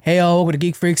Hey all, welcome to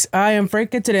Geek Freaks. I am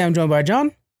Frank, and today I'm joined by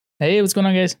John. Hey, what's going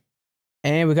on, guys?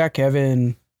 And we got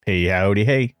Kevin. Hey, howdy,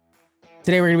 hey.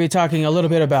 Today we're going to be talking a little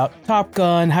bit about Top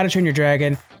Gun, How to Train Your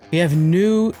Dragon. We have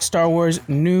new Star Wars,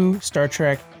 new Star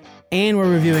Trek, and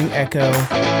we're reviewing Echo.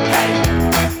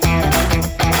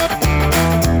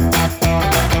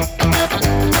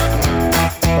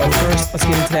 But first, let's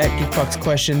get into that Geek Fox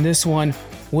question. This one,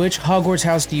 which Hogwarts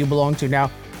house do you belong to?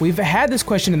 Now, we've had this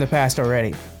question in the past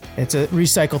already. It's a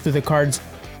recycle through the cards.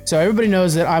 So everybody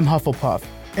knows that I'm Hufflepuff.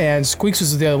 And Squeaks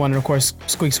was the other one. And of course,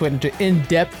 Squeaks went into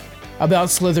in-depth about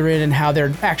Slytherin and how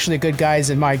they're actually good guys.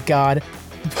 And my God.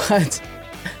 But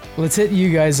let's hit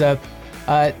you guys up.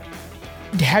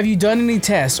 Have you done any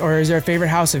tests? Or is there a favorite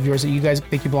house of yours that you guys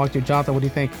think you belong to? Jonathan, what do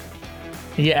you think?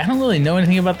 Yeah, I don't really know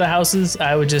anything about the houses.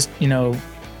 I would just, I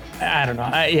don't know.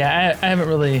 I haven't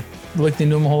really looked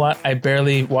into them a whole lot. I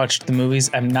barely watched the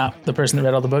movies. I'm not the person that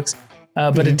read all the books.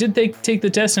 But it did take the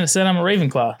test and it said I'm a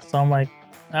Ravenclaw. So I'm like,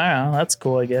 I don't know. That's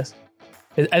cool, I guess.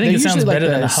 I think it sounds better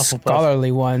than a Hufflepuff.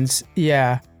 Scholarly ones.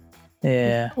 Yeah.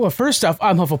 Yeah. Well, first off,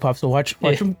 I'm Hufflepuff, so watch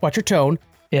your tone.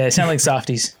 Yeah, they sound like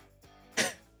softies.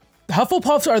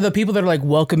 Hufflepuffs are the people that are like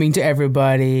welcoming to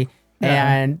everybody,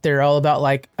 and they're all about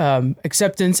like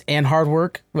acceptance and hard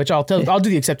work, which I'll do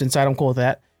the acceptance side. I'm cool with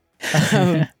that.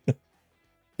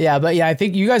 Yeah, but yeah, I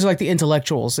think you guys are like the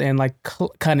intellectuals and like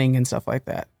cunning and stuff like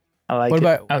that. I like what it.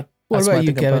 About what about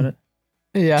you, Kevin?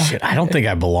 Yeah. Shit, I don't think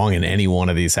I belong in any one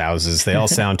of these houses. They all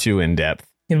sound too in-depth.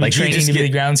 Like training to be the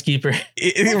groundskeeper.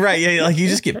 Right, yeah, like you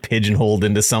just get pigeonholed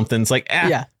into something. It's like,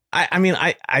 yeah. I mean,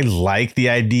 I like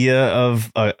the idea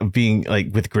of being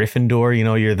like with Gryffindor,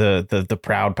 you're the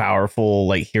proud, powerful,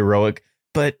 like heroic,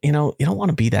 but you don't want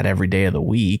to be that every day of the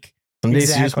week. Some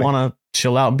days you just want to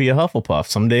chill out and be a Hufflepuff.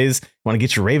 Some days you want to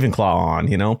get your Ravenclaw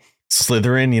on,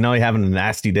 Slytherin, you're having a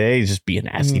nasty day, just be a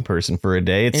nasty person for a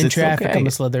day. In traffic, okay. I'm a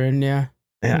Slytherin, yeah.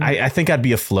 Yeah, I think I'd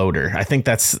be a floater. I think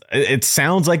it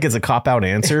sounds like it's a cop-out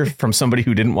answer from somebody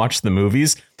who didn't watch the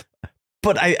movies,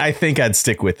 but I think I'd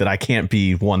stick with it. I can't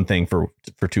be one thing for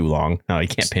too long. No, you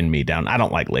can't pin me down. I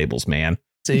don't like labels, man.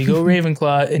 So you go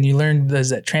Ravenclaw and you learn there's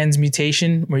that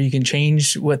transmutation where you can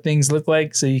change what things look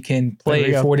like. So you can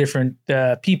play 4 different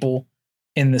people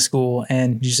in the school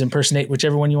and you just impersonate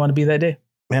whichever one you want to be that day.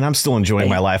 Man, I'm still enjoying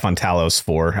my life on Talos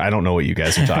 4. I don't know what you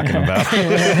guys are talking about.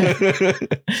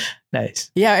 Nice.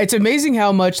 Yeah, it's amazing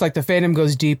how much like the fandom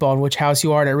goes deep on which house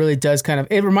you are. And it really does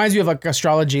it reminds me of like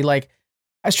astrology. Like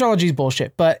astrology is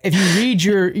bullshit. But if you read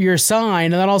your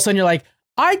sign and then all of a sudden you're like,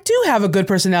 I do have a good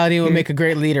personality and would make a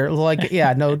great leader. Like,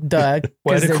 yeah, no, duh.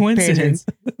 What a coincidence.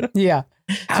 Yeah.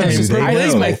 Purple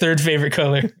is my third favorite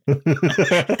color.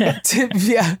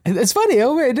 Yeah, it's funny.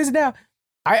 Oh, it is now.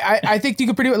 I think you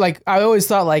could pretty like, I always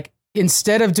thought like,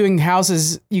 instead of doing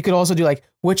houses, you could also do like,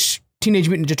 which Teenage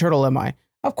Mutant Ninja Turtle am I?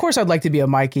 Of course, I'd like to be a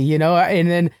Mikey, and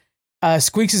then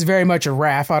Squeaks is very much a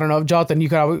Raph. I don't know, Jonathan,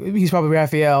 he's probably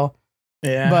Raphael.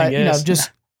 Yeah, but just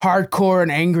hardcore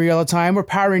and angry all the time. Or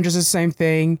Power Rangers is the same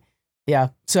thing. Yeah.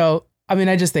 So, I mean,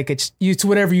 I just think it's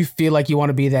whatever you feel like you want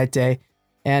to be that day.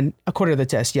 And according to the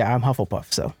test, yeah, I'm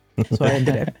Hufflepuff. So I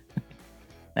ended it.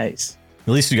 Nice.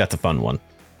 At least you got the fun one.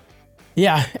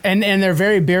 Yeah. And they're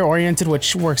very bear oriented,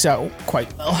 which works out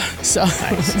quite well. So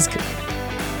nice. It's good.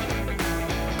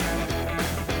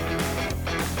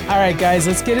 All right, guys,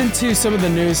 let's get into some of the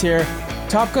news here.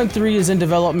 Top Gun 3 is in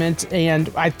development,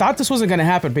 and I thought this wasn't going to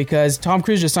happen because Tom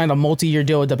Cruise just signed a multi-year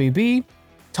deal with WB.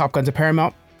 Top Gun's a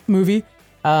Paramount movie.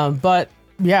 But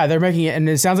yeah, they're making it, and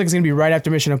it sounds like it's going to be right after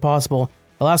Mission Impossible.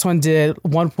 The last one did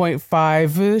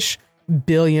 $1.5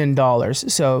 billion.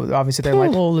 So obviously they're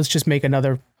like, let's just make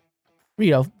another,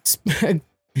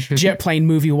 jet plane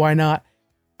movie. Why not?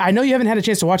 I know you haven't had a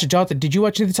chance to watch it, Jonathan. Did you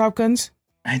watch any of the Top Guns?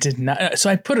 I did not. So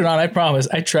I put it on. I promise.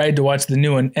 I tried to watch the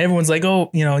new one. Everyone's like, oh,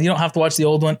 you don't have to watch the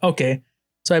old one. Okay.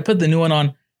 So I put the new one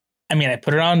on. I mean, I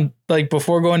put it on like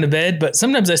before going to bed, but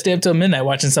sometimes I stay up till midnight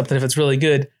watching something if it's really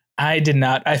good. I did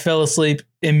not. I fell asleep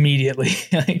immediately.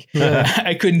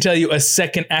 I couldn't tell you a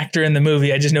second actor in the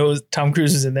movie. I just know it was Tom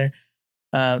Cruise was in there.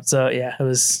 So yeah, it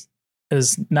was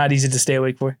not easy to stay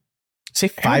awake for. Say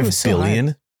 5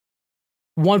 billion.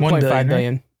 1.5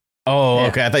 billion. Right? Oh, yeah.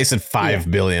 Okay. I thought you said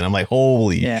 5 billion. I'm like,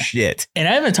 holy shit. And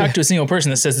I haven't talked to a single person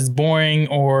that says it's boring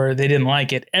or they didn't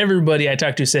like it. Everybody I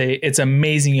talked to say it's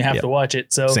amazing. You have to watch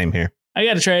it. So same here. I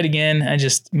got to try it again. I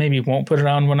just maybe won't put it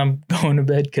on when I'm going to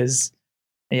bed because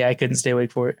I couldn't stay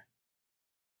awake for it.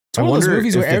 It's one of those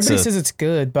movies where everybody says it's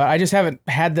good, but I just haven't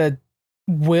had the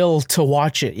will to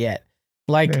watch it yet.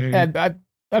 Like, I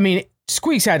mean,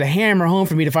 Squeaks had to hammer home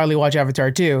for me to finally watch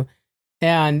Avatar 2.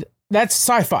 And that's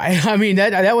sci-fi. I mean,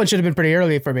 that one should have been pretty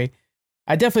early for me.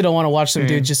 I definitely don't want to watch some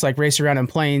dudes just like race around in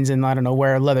planes and I don't know,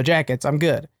 wear leather jackets. I'm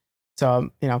good. So,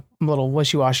 you know, I'm a little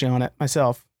wishy-washy on it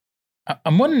myself.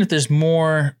 I'm wondering if there's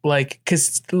more like,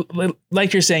 because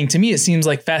like you're saying, to me, it seems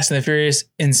like Fast and the Furious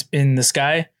in the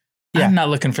sky. Yeah. I'm not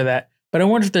looking for that, but I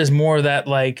wonder if there's more of that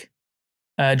like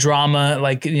drama,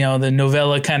 like, you know, the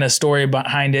novella kind of story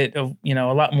behind it, of, you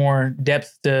know, a lot more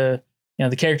depth to, you know,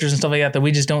 the characters and stuff like that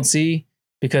we just don't see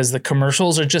because the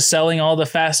commercials are just selling all the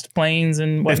fast planes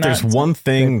and whatnot. If there's one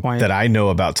thing that I know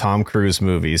about Tom Cruise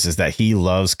movies is that he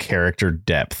loves character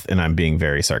depth, and I'm being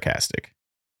very sarcastic.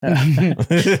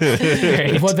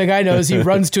 If what the guy knows, he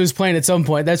runs to his plane at some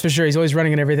point. That's for sure. He's always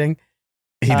running and everything.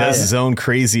 He does his own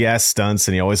crazy ass stunts,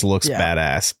 and he always looks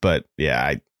badass. But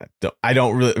yeah, I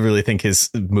don't really think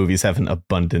his movies have an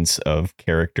abundance of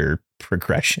character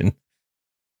progression.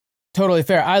 Totally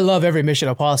fair. I love every Mission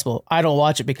Impossible. I don't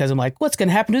watch it because I'm like, what's going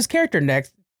to happen to his character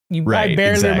next? I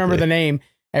barely remember the name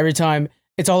every time.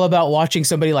 It's all about watching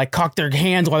somebody like cock their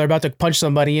hands while they're about to punch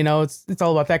somebody. You know, it's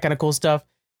all about that kind of cool stuff.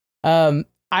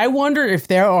 I wonder if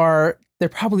there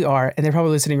probably are, and they're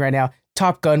probably listening right now,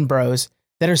 Top Gun bros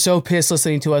that are so pissed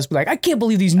listening to us. Like, I can't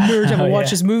believe these nerds haven't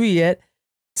watched this movie yet.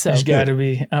 So there's got to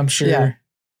be, I'm sure. Yeah.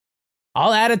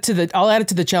 I'll add it to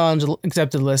the challenge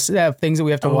accepted list. Things that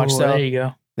we have to watch. So there you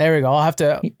go. There we go. I'll have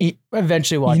to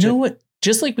eventually watch it. You know what?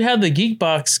 Just like we have the Geek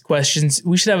Box questions,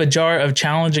 we should have a jar of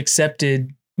challenge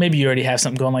accepted. Maybe you already have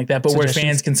something going like that, but where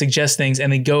fans can suggest things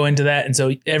and they go into that. And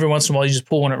so every once in a while you just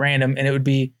pull one at random and it would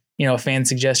be, you know, a fan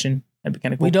suggestion. That'd be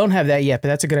kind of cool. We don't have that yet, but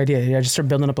that's a good idea. Yeah, just start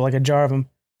building up like a jar of them.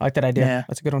 I like that idea. Yeah.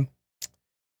 That's a good one.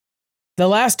 The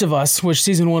Last of Us, which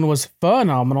season 1 was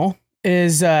phenomenal,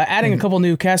 is adding a couple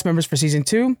new cast members for season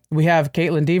 2. We have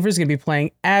Caitlin Dever is going to be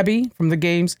playing Abby from the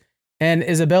games, and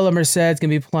Isabella Merced is going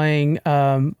to be playing.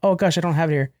 Oh gosh, I don't have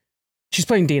it here. She's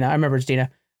playing Dina. I remember it's Dina.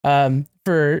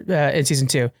 For in season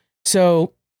 2.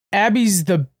 So Abby's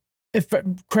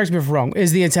correct me if I'm wrong,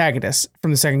 is the antagonist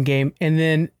from the second game, and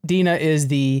then Dina is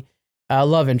the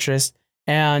love interest.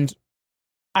 And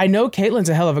I know Caitlin's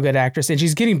a hell of a good actress, and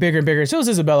she's getting bigger and bigger. So is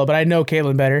Isabella, but I know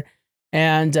Caitlin better.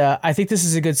 And I think this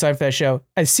is a good sign for that show.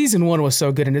 Season 1 was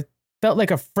so good, and it felt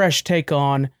like a fresh take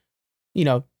on, you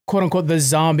know, quote unquote, the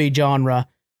zombie genre.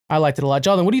 I liked it a lot.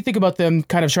 Jonathan, what do you think about them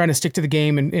kind of trying to stick to the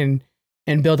game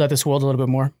and build out this world a little bit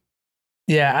more?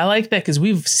 Yeah, I like that because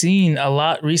we've seen a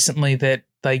lot recently that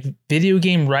like video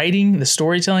game writing, the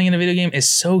storytelling in a video game is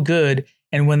so good.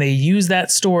 And when they use that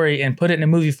story and put it in a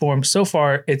movie form, so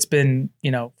far it's been,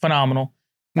 you know, phenomenal.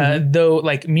 Though,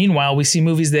 like, meanwhile, we see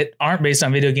movies that aren't based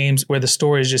on video games where the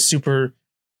story is just super,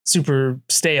 super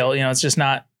stale. You know, it's just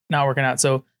not working out.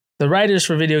 So the writers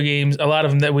for video games, a lot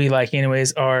of them that we like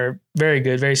anyways, are very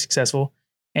good, very successful.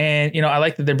 And, you know, I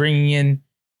like that they're bringing in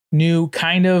new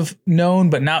kind of known,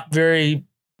 but not very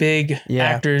big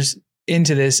actors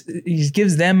into this. It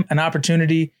gives them an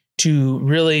opportunity to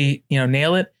really, you know,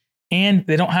 nail it. And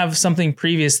they don't have something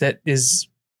previous that is,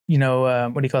 you know,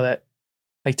 what do you call that?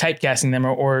 Like typecasting them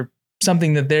or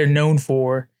something that they're known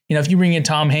for. You know, if you bring in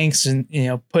Tom Hanks and, you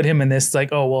know, put him in this, it's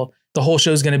like, oh, well, the whole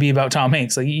show is going to be about Tom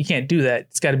Hanks. Like, you can't do that.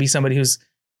 It's got to be somebody who's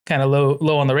kind of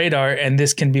low on the radar. And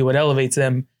this can be what elevates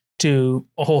them to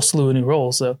a whole slew of new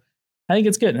roles. So I think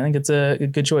it's good. I think it's a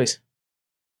good choice.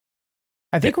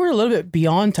 I think we're a little bit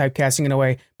beyond typecasting in a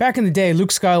way. Back in the day,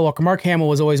 Luke Skywalker, Mark Hamill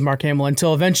was always Mark Hamill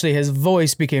until eventually his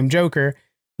voice became Joker.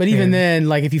 But even then,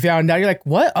 like, if you found out, you're like,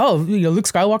 what? Oh, you know, Luke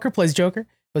Skywalker plays Joker. It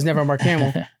was never Mark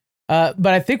Hamill. But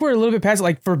I think we're a little bit past it.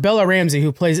 Like for Bella Ramsey,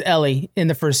 who plays Ellie in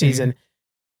the first season,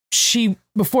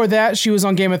 before that, she was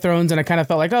on Game of Thrones, and I kind of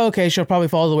felt like, oh, okay, she'll probably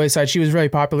fall to the wayside. She was really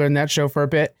popular in that show for a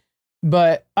bit.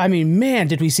 But I mean, man,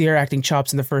 did we see her acting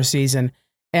chops in the first season.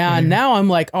 And now I'm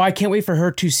like, oh, I can't wait for her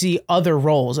to see other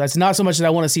roles. That's not so much that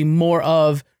I want to see more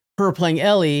of her playing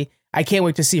Ellie. I can't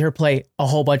wait to see her play a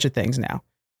whole bunch of things now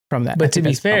from that. But to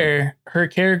be fair, her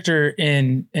character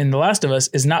in The Last of Us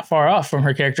is not far off from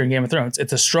her character in Game of Thrones.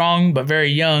 It's a strong but very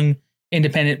young,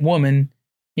 independent woman.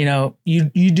 You know, you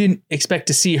didn't expect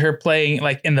to see her playing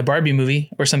like in the Barbie movie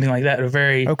or something like that. A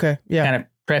very kind of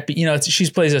preppy, you know, she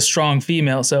plays a strong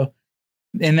female. So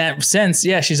in that sense,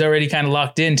 yeah, she's already kind of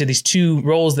locked into these two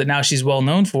roles that now she's well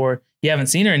known for. You haven't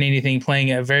seen her in anything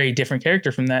playing a very different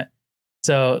character from that.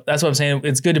 So that's what I'm saying.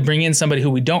 It's good to bring in somebody who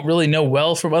we don't really know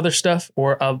well from other stuff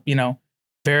or a, you know,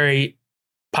 very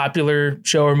popular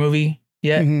show or movie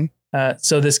yet.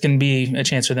 So this can be a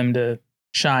chance for them to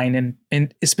shine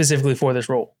and specifically for this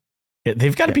role. Yeah,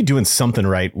 they've got to be doing something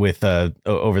right with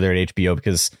over there at HBO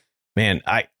because, man,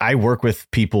 I work with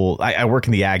people. I work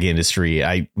in the ag industry.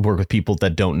 I work with people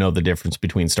that don't know the difference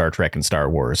between Star Trek and Star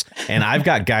Wars. And I've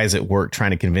got guys at work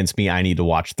trying to convince me I need to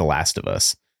watch The Last of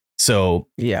Us. So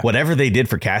whatever they did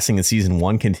for casting in season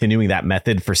 1, continuing that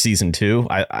method for season 2,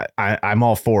 I'm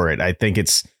all for it. I think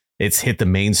it's hit the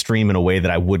mainstream in a way that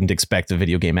I wouldn't expect a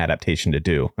video game adaptation to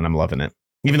do, and I'm loving it.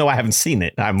 Even though I haven't seen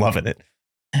it, I'm loving it.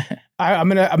 I'm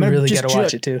gonna really gotta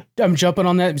watch it too. I'm jumping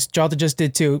on that. Jonathan just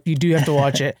did too. You do have to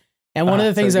watch it. And one of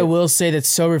the things I will say that's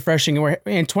so refreshing, and we're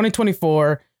in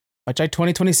 2024, much like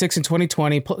 2026 and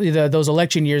 2020, those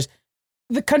election years,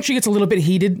 the country gets a little bit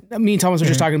heated. Me and Thomas were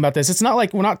just talking about this. It's not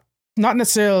like we're not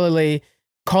necessarily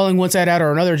calling one side out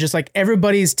or another, just like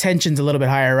everybody's tension's a little bit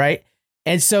higher, right?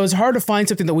 And so it's hard to find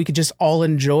something that we could just all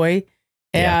enjoy.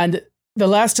 And The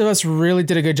Last of Us really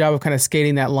did a good job of kind of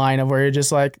skating that line of where you're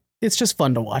just like, it's just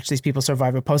fun to watch these people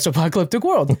survive a post-apocalyptic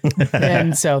world.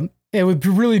 And so it was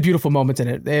really beautiful moments in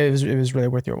it. It was really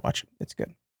worth your watch. It's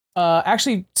good.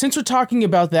 Actually, since we're talking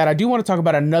about that, I do want to talk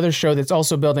about another show that's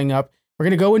also building up. We're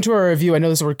going to go into our review. I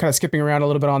know we're kind of skipping around a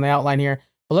little bit on the outline here,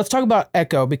 but let's talk about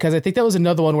Echo, because I think that was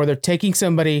another one where they're taking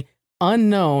somebody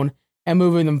unknown and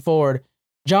moving them forward.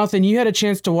 Jonathan, you had a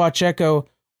chance to watch Echo.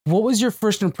 What was your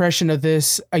first impression of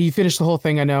this? You finished the whole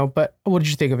thing, I know, but what did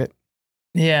you think of it?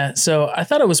 Yeah, so I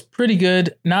thought it was pretty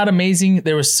good. Not amazing.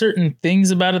 There were certain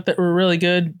things about it that were really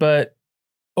good, but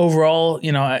overall,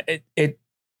 it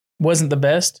wasn't the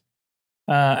best.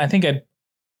 I think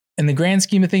in the grand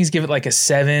scheme of things, give it like a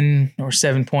 7 or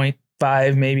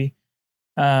 7.5 maybe.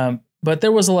 But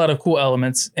there was a lot of cool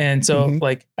elements. And so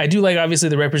like, I do like obviously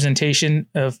the representation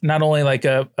of not only like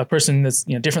a person that's,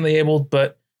 differently abled,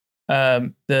 but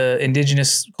the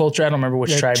indigenous culture. I don't remember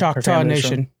which tribe. Choctaw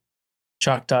Nation.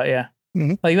 Choctaw. Yeah.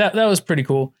 Like that was pretty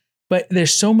cool. But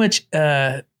there's so much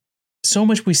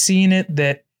we see in it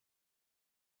that,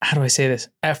 how do I say this?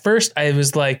 At first I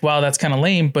was like, wow, that's kind of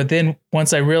lame. But then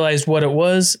once I realized what it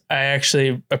was, I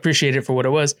actually appreciated it for what it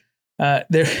was. I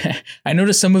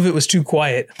noticed some of it was too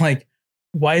quiet. Like,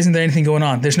 why isn't there anything going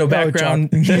on? There's no background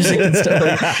music and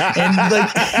stuff.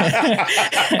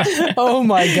 Oh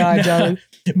my God, John.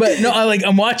 But no,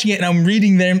 I'm watching it and I'm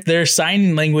reading their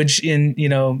sign language in,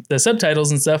 the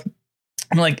subtitles and stuff.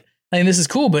 I'm like, this is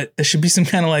cool, but there should be some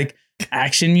kind of like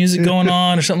action music going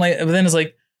on or something like that. But then it's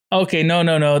like, okay,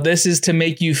 no. This is to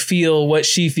make you feel what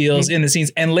she feels in the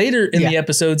scenes. And later in the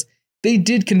episodes, they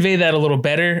did convey that a little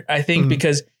better, I think,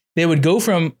 because they would go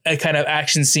from a kind of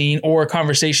action scene or a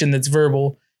conversation that's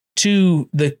verbal to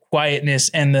the quietness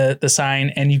and the sign,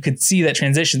 and you could see that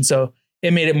transition. So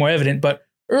it made it more evident. But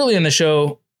early in the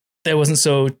show, that wasn't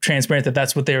so transparent that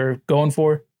that's what they were going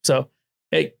for. So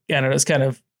I don't know, it's kind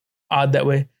of odd that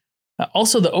way.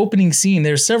 Also, the opening scene,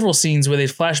 there's several scenes where they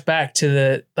flash back to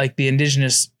the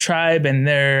indigenous tribe and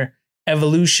their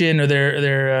evolution or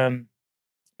their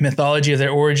mythology of their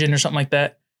origin or something like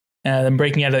that. Them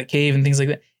breaking out of that cave and things like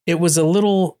that. It was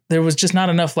there was just not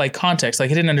enough like context.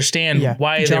 Like I didn't understand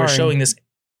why they were showing this.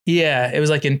 Yeah, it was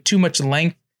like in too much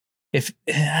length. It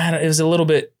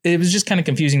was just kind of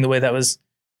confusing the way that was,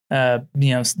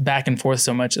 back and forth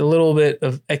so much. A little bit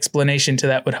of explanation to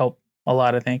that would help a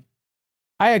lot, I think.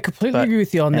 I completely agree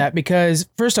with you on that, because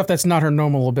first off, that's not her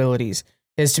normal abilities,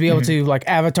 is to be able to like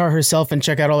avatar herself and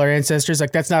check out all her ancestors.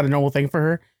 Like that's not a normal thing for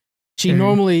her. She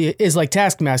normally is like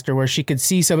Taskmaster, where she could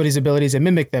see somebody's abilities and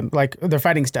mimic them, like their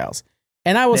fighting styles.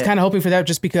 And I was kind of hoping for that,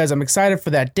 just because I'm excited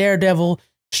for that Daredevil,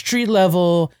 street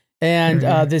level, and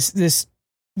this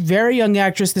very young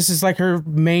actress. This is like her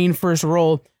main first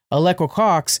role, Aleka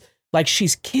Cox. Like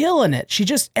she's killing it. She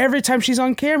just, every time she's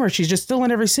on camera, she's just still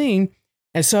in every scene.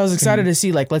 And so I was excited to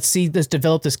see, like, let's see this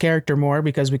develop this character more,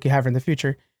 because we could have her in the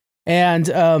future. And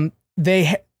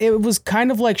it was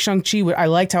kind of like Shang-Chi. I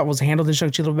liked how it was handled in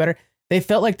Shang-Chi a little better. They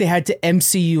felt like they had to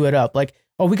MCU it up. Like,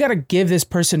 oh, we got to give this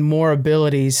person more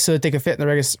abilities so that they can fit in the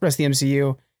rest of the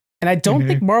MCU. And I don't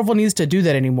think Marvel needs to do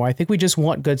that anymore. I think we just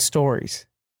want good stories.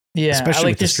 Yeah.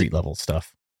 Especially with the street level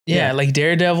stuff. Yeah. Like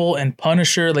Daredevil and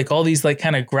Punisher, like all these like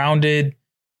kind of grounded,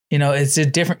 it's a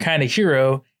different kind of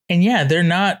hero. And yeah, they're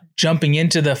not jumping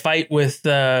into the fight with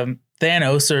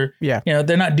Thanos or,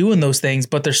 they're not doing those things,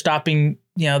 but they're stopping,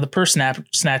 the purse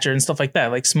snatcher and stuff like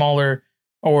that, like smaller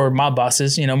or mob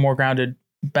bosses, more grounded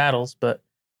battles. But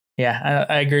yeah,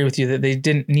 I agree with you that they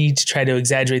didn't need to try to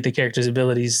exaggerate the character's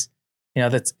abilities.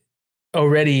 That's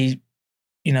already,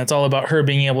 it's all about her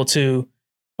being able to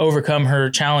overcome her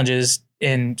challenges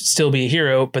and still be a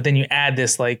hero. But then you add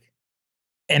this like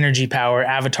energy power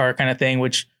Avatar kind of thing,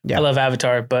 which I love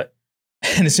Avatar, but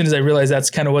and as soon as I realized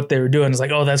that's kind of what they were doing, it's like,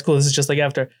 oh, that's cool. This is just like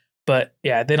Avatar. But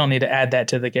yeah, they don't need to add that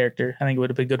to the character. I think it would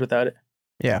have been good without it.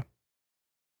 Yeah.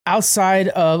 Outside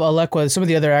of Aleka, some of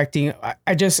the other acting,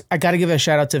 I got to give a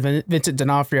shout out to Vincent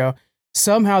D'Onofrio.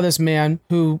 Somehow this man,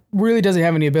 who really doesn't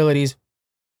have any abilities,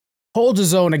 holds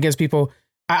his own against people.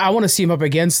 I want to see him up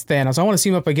against Thanos. I want to see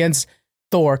him up against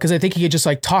Thor because I think he could just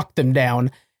like talk them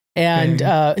down. And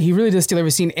he really does steal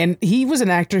every scene. And he was an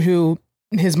actor who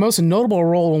his most notable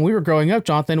role when we were growing up,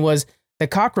 Jonathan, was the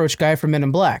cockroach guy from Men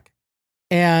in Black.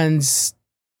 And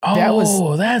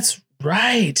that's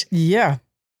right. Yeah.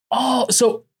 Oh,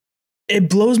 so it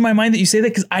blows my mind that you say that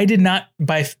because I did not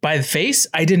by the face,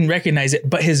 I didn't recognize it,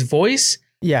 but his voice.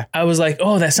 Yeah. I was like,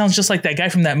 oh, that sounds just like that guy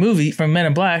from that movie from Men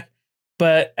in Black.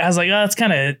 But I was like, oh, it's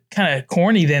kind of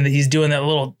corny then that he's doing that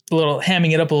little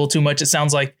hamming it up a little too much. It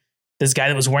sounds like this guy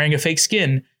that was wearing a fake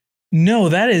skin. No,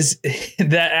 that is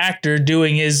that actor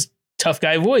doing his tough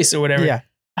guy voice or whatever. Yeah.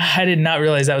 I did not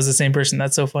realize that was the same person.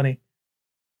 That's so funny.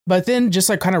 But then just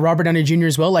like kind of Robert Downey Jr.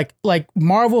 as well, like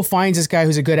Marvel finds this guy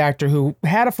who's a good actor who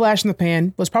had a flash in the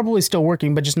pan, was probably still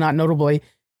working, but just not notably,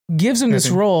 gives him this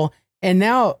role. And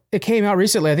now it came out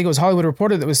recently, I think it was Hollywood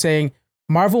Reporter that was saying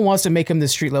Marvel wants to make him the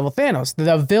street level Thanos,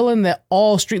 the villain that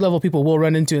all street level people will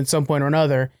run into at some point or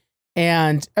another.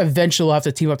 And eventually we'll have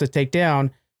to team up to take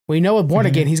down. We know with Born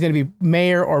Again, he's going to be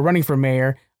mayor or running for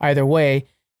mayor either way.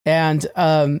 And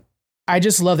I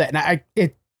just love that.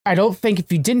 And I don't think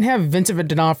if you didn't have Vincent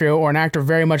D'Onofrio or an actor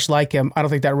very much like him, I don't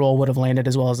think that role would have landed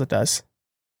as well as it does.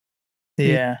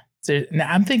 Yeah. So now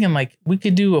I'm thinking like we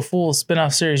could do a full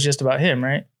spinoff series just about him,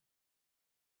 right?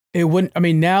 It wouldn't. I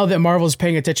mean, now that Marvel's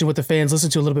paying attention what the fans listen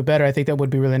to a little bit better, I think that would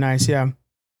be really nice. Yeah.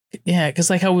 Yeah. Because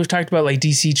like how we've talked about like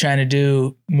DC trying to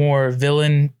do more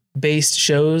villain based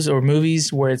shows or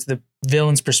movies where it's the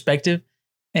villain's perspective.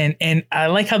 And I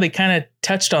like how they kind of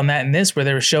touched on that in this, where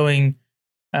they were showing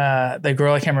the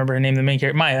girl, I can't remember her name, the main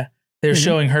character, Maya. They're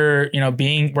showing her,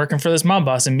 working for this mob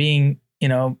boss and being,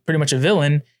 pretty much a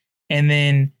villain. And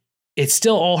then it's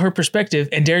still all her perspective.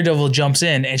 And Daredevil jumps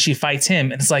in and she fights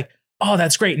him. And it's like, oh,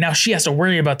 that's great. Now she has to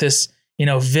worry about this,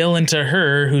 villain to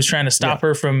her who's trying to stop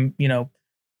her from,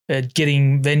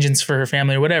 getting vengeance for her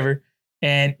family or whatever.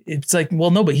 And it's like,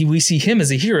 well, no, but we see him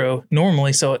as a hero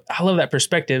normally. So I love that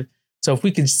perspective. So if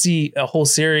we could see a whole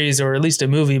series or at least a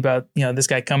movie about, this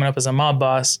guy coming up as a mob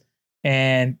boss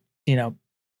and,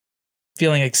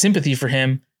 feeling like sympathy for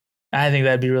him, I think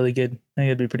that'd be really good. I think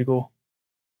that'd be pretty cool.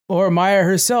 Or Maya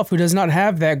herself, who does not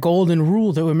have that golden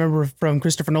rule that we remember from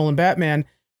Christopher Nolan Batman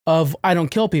of I don't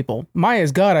kill people.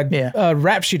 Maya's got a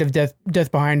rap sheet of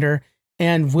death behind her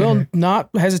and will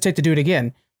not hesitate to do it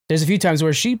again. There's a few times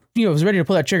where she, was ready to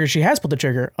pull that trigger. She has pulled the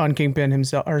trigger on Kingpin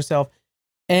herself.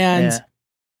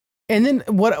 And then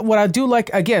what I do like,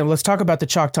 again, let's talk about the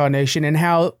Choctaw Nation and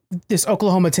how this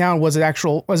Oklahoma town was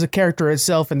a character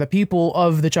itself, and the people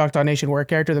of the Choctaw Nation were a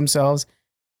character themselves.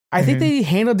 I think they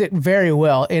handled it very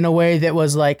well in a way that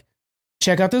was like,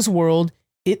 check out this world.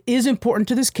 It is important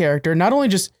to this character. Not only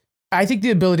just, I think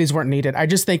the abilities weren't needed. I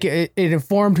just think it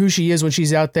informed who she is when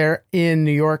she's out there in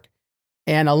New York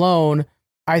and alone.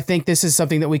 I think this is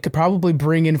something that we could probably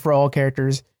bring in for all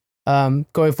characters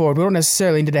going forward. We don't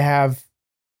necessarily need to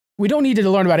we don't need to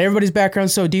learn about everybody's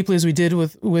background so deeply as we did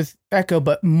with Echo,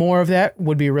 but more of that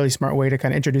would be a really smart way to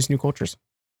kind of introduce new cultures.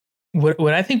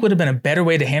 What I think would have been a better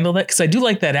way to handle that, because I do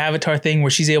like that Avatar thing where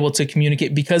she's able to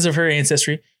communicate because of her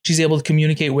ancestry. She's able to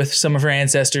communicate with some of her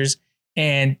ancestors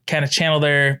and kind of channel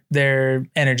their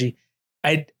energy.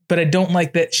 But I don't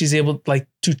like that she's able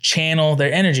to channel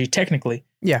their energy technically.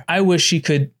 Yeah. I wish she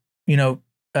could,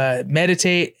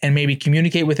 meditate and maybe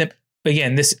communicate with him.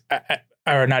 Again,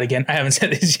 or not again, I haven't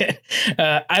said this yet.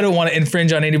 I don't want to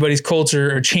infringe on anybody's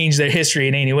culture or change their history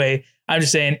in any way. I'm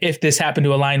just saying if this happened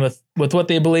to align with what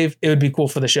they believe, it would be cool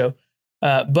for the show.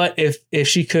 But if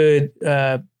she could,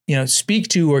 speak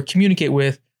to or communicate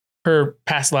with her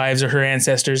past lives or her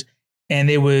ancestors, and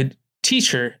they would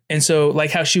teach her. And so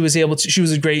like how she was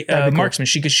a great marksman. Cool.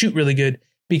 She could shoot really good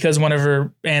because one of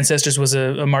her ancestors was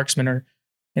a marksman or,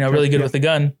 really good with the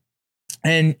gun.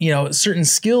 And, certain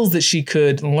skills that she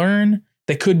could learn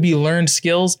that could be learned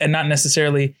skills and not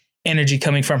necessarily energy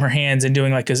coming from her hands and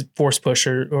doing like a force push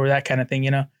or that kind of thing.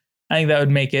 I think that would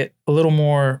make it a little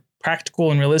more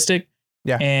practical and realistic.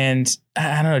 Yeah. And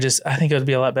I don't know, I think it would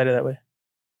be a lot better that way.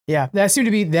 Yeah. That seemed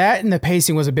to be that. And the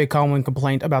pacing was a big common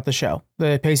complaint about the show.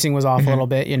 The pacing was off a little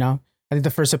bit, I think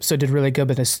the first episode did really good,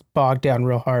 but it's bogged down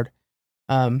real hard.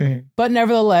 But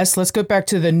nevertheless, let's go back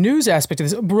to the news aspect of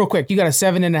this real quick. You got a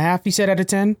 7.5, you said, out of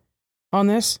 10 on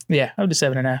this? Yeah, I would do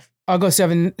 7.5. I'll go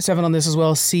 7 on this as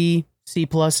well. C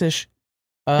plus-ish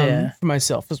for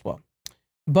myself as well.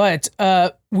 But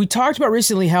we talked about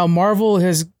recently how Marvel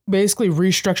has basically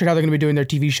restructured how they're going to be doing their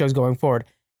TV shows going forward.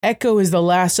 Echo is the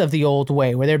last of the old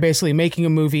way, where they're basically making a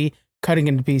movie, cutting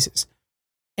into pieces.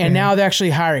 And now they're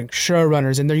actually hiring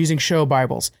showrunners, and they're using show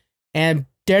Bibles. And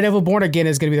Daredevil Born Again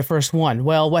is going to be the first one.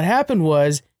 Well, what happened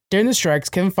was during the strikes,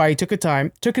 Kevin Feige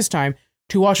took his time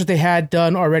to watch what they had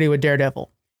done already with Daredevil.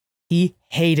 He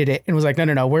hated it and was like,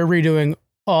 no, we're redoing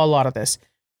a lot of this.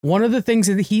 One of the things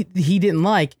that he didn't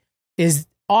like is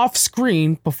off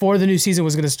screen before the new season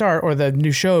was going to start, or the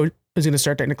new show was going to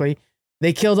start technically,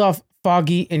 they killed off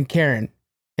Foggy and Karen,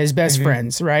 his best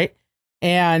friends, right?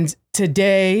 And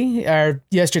today, or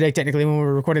yesterday technically when we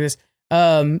were recording this,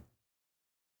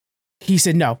 he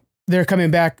said, no, they're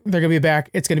coming back. They're going to be back.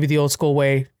 It's going to be the old school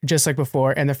way, just like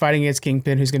before. And they're fighting against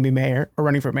Kingpin, who's going to be mayor or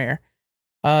running for mayor.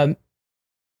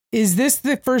 Is this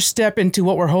the first step into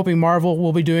what we're hoping Marvel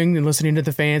will be doing and listening to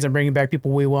the fans and bringing back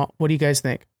people we want? What do you guys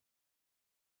think?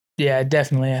 Yeah,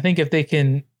 definitely. I think if they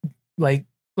can, like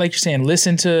you're saying,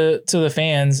 listen to the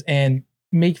fans and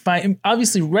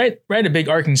obviously write a big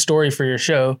arcing story for your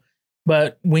show.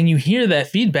 But when you hear that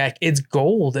feedback, it's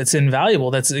gold. It's invaluable.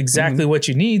 That's exactly what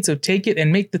you need. So take it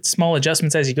and make the small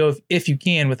adjustments as you go, if you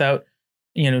can, without,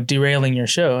 derailing your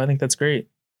show. I think that's great.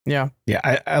 Yeah.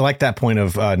 Yeah. I like that point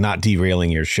of not derailing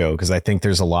your show, because I think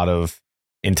there's a lot of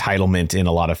entitlement in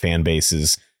a lot of fan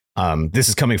bases. This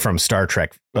is coming from a Star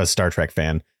Trek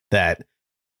fan, that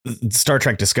Star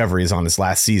Trek Discovery is on its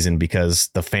last season because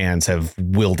the fans have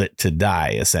willed it to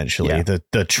die. Essentially,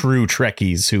 the true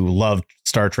Trekkies who love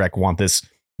Star Trek want this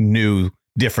new,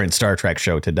 different Star Trek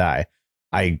show to die.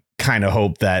 I kind of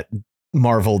hope that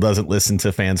Marvel doesn't listen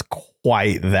to fans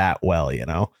quite that well,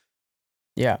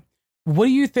 Yeah. What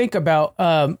do you think about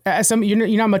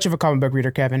you're not much of a comic book reader,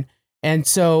 Kevin, and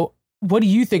so what do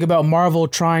you think about Marvel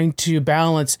trying to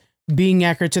balance being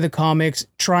accurate to the comics,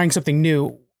 trying something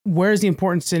new? Where's the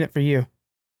importance in it for you?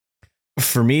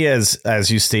 For me, as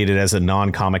you stated, as a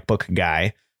non-comic book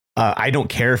guy, I don't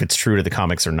care if it's true to the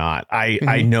comics or not.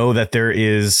 I know that there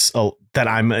is that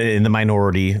I'm in the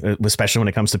minority, especially when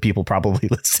it comes to people probably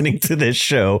listening to this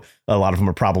show. A lot of them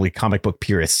are probably comic book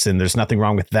purists, and there's nothing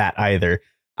wrong with that either.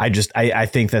 I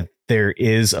think that there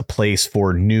is a place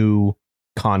for new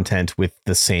content with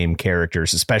the same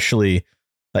characters, especially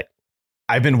like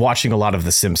I've been watching a lot of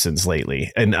The Simpsons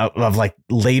lately, and of like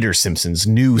later Simpsons,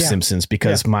 Simpsons,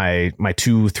 because my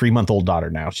 3-month-old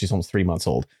daughter, now she's almost 3 months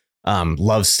old,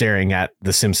 loves staring at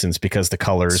The Simpsons because the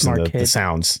colors and the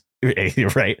sounds.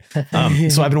 Right.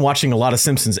 So I've been watching a lot of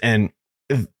Simpsons, and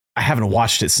I haven't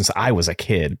watched it since I was a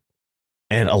kid.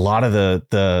 And a lot of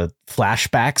the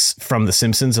flashbacks from The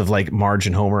Simpsons of like Marge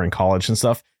and Homer in college and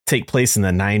stuff take place in the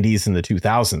 90s and the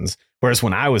 2000s. Whereas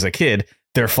when I was a kid,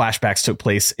 their flashbacks took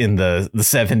place in the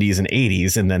 70s and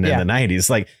 80s and then in the 90s.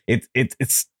 Like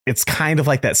it's kind of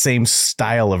like that same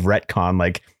style of retcon.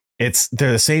 Like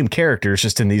they're the same characters,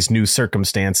 just in these new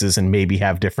circumstances, and maybe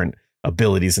have different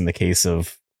abilities in the case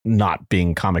of not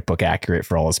being comic book accurate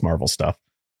for all this Marvel stuff.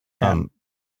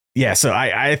 So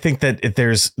I think that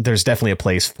there's definitely a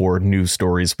place for new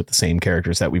stories with the same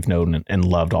characters that we've known and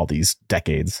loved all these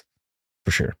decades,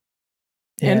 for sure.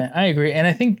 Yeah, I agree. And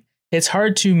I think it's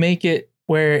hard to make it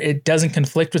where it doesn't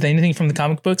conflict with anything from the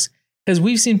comic books, because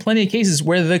we've seen plenty of cases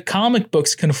where the comic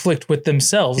books conflict with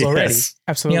themselves already.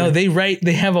 Absolutely.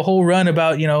 They have a whole run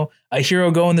about, a hero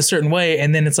going a certain way,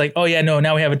 and then it's like, oh yeah, no,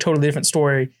 now we have a totally different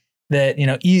story that,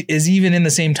 is even in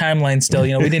the same timeline still.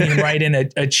 We didn't even write in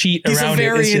a cheat around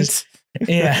it. It's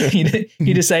just,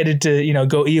 he decided to,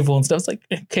 go evil and stuff. It's like,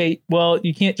 okay, well,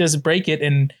 you can't just break it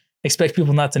and expect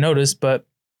people not to notice. But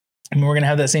I mean, we're going to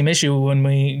have that same issue when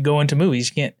we go into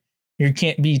movies. You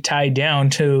can't be tied down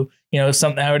to,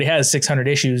 something that already has 600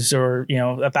 issues or,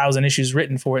 1,000 issues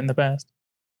written for it in the past.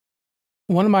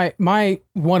 One of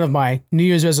my New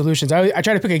Year's resolutions, I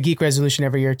try to pick a geek resolution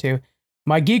every year too.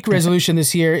 My geek resolution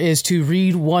this year is to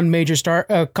read one major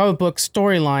comic book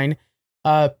storyline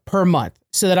per month,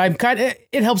 so that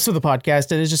it helps with the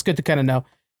podcast, and it's just good to kind of know.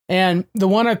 And the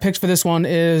one I picked for this one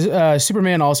is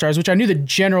Superman All-Stars, which I knew the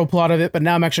general plot of it, but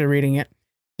now I'm actually reading it.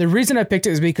 The reason I picked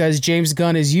it is because James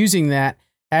Gunn is using that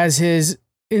as his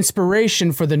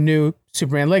inspiration for the new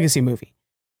Superman Legacy movie.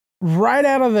 Right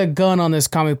out of the gun on this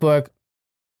comic book,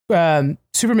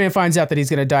 Superman finds out that he's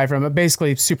going to die from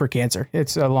basically super cancer.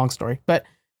 It's a long story, but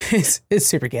it's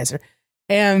super cancer.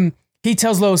 And he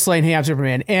tells Lois Lane, hey, I'm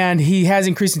Superman. And he has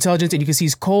increased intelligence, and you can see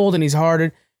he's cold and he's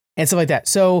hardened and stuff like that.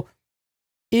 So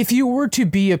if you were to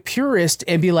be a purist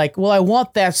and be like, well, I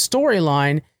want that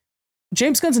storyline,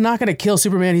 James Gunn's not going to kill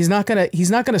Superman. He's not going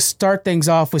to start things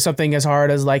off with something as hard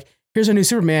as like, here's a new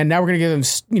Superman. Now we're going to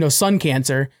give him, sun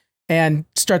cancer and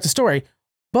start the story.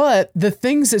 But the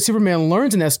things that Superman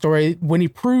learns in that story, when he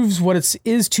proves what it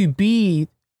is to be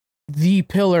the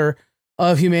pillar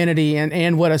of humanity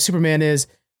and what a Superman is,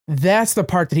 that's the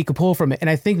part that he could pull from it. And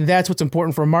I think that's what's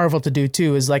important for Marvel to do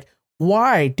too, is like,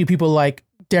 why do people like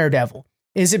Daredevil?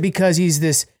 Is it because he's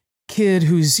this kid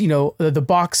who's, the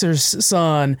boxer's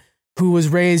son who was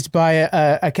raised by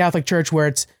a Catholic church where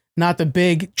it's not the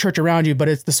big church around you, but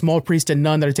it's the small priest and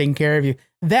nun that are taking care of you.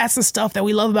 That's the stuff that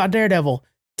we love about Daredevil.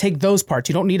 Take those parts.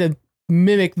 You don't need to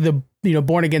mimic the,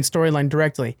 Born Again storyline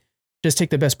directly. Just take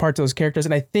the best parts of those characters.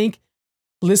 And I think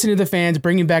listening to the fans,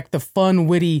 bringing back the fun,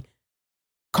 witty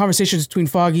conversations between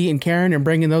Foggy and Karen and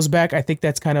bringing those back, I think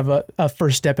that's kind of a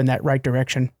first step in that right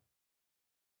direction.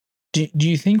 Do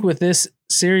you think with this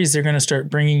series, they're going to start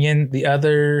bringing in the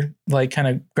other like kind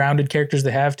of grounded characters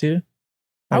they have too?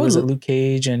 Was it Luke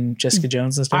Cage and Jessica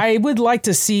Jones and stuff? I would like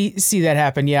to see that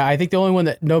happen. Yeah, I think the only one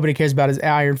that nobody cares about is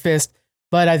Iron Fist,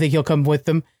 but I think he'll come with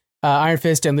them. Iron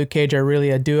Fist and Luke Cage are really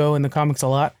a duo in the comics a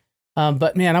lot.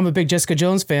 But man, I'm a big Jessica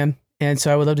Jones fan, and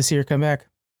so I would love to see her come back.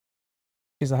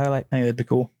 She's a highlight. I think that'd be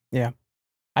cool. Yeah.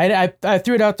 I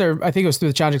threw it out there. I think it was through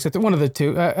the challenge, except one of the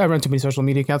two. I run too many social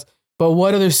media accounts. But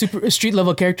what other super street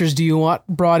level characters do you want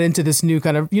brought into this new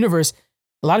kind of universe?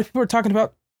 A lot of people are talking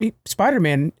about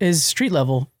Spider-Man is street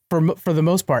level for the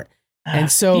most part.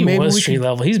 And so he maybe was street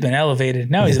level. He's been elevated.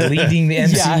 Now he's leading the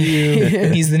MCU. Yeah.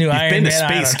 He's the new Iron Man. Been to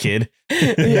space, kid.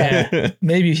 Yeah.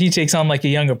 Maybe he takes on like a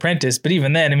young apprentice, but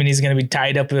even then, I mean, he's going to be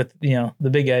tied up with, the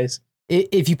big guys.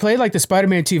 If you play like the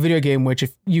Spider-Man 2 video game, which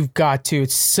if you've got to,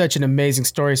 it's such an amazing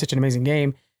story, such an amazing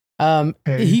game.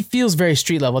 He feels very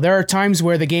street level. There are times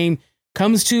where the game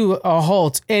comes to a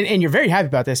halt and you're very happy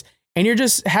about this. And you're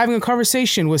just having a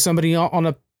conversation with somebody on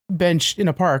a bench in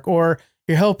a park, or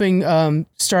you're helping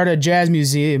start a jazz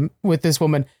museum with this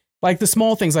woman, like the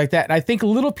small things like that. And I think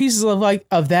little pieces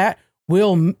of that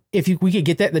will, we could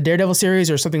get that in the Daredevil series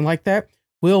or something like that,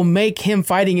 will make him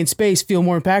fighting in space feel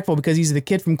more impactful because he's the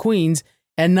kid from Queens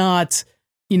and not,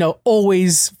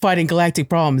 always fighting galactic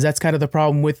problems. That's kind of the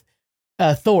problem with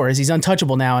Thor, is he's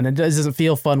untouchable now, and it doesn't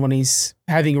feel fun when he's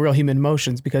having real human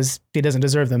emotions because he doesn't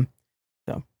deserve them.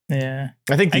 So yeah,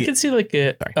 I think I could see like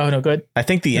a. Sorry. Oh no, go ahead. I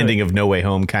think the ending of No Way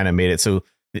Home kind of made it so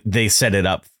they set it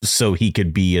up so he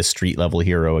could be a street level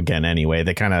hero again. Anyway,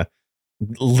 they kind of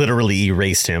literally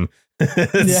erased him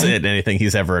and anything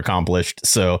he's ever accomplished.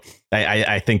 So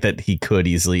I think that he could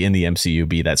easily in the MCU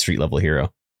be that street level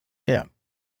hero. Yeah,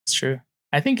 it's true.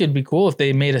 I think it'd be cool if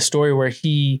they made a story where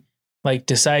he like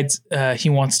decides he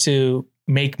wants to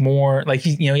make more, like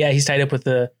he's tied up with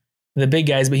the big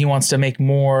guys, but he wants to make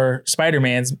more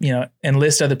Spider-Mans,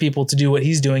 enlist other people to do what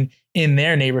he's doing in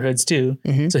their neighborhoods too.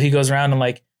 Mm-hmm. So he goes around and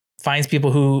like finds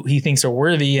people who he thinks are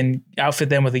worthy and outfit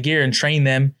them with the gear and train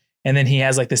them. And then he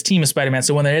has like this team of Spider-Man.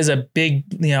 So when there is a big,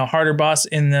 harder boss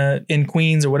in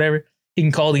Queens or whatever, he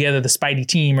can call together the Spidey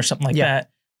team or something like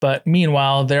that. But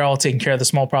meanwhile, they're all taking care of the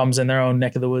small problems in their own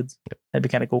neck of the woods. That'd be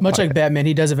kind of cool. Much like Batman,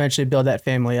 he does eventually build that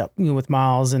family up with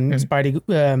Miles and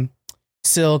Spidey,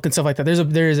 Silk and stuff like that.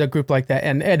 There is a group like that,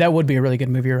 and that would be a really good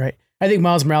movie. You're right. I think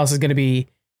Miles Morales is going to be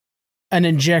an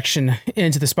injection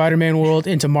into the Spider-Man world,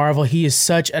 into Marvel. He is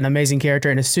such an amazing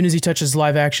character, and as soon as he touches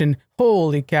live action,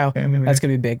 holy cow, that's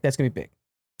going to be big. That's going to be big.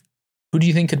 Who do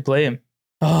you think could play him?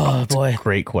 Oh boy,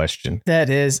 great question.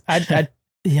 That is, I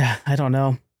don't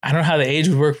know. I don't know how the age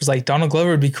would work. It was like Donald Glover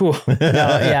would be cool.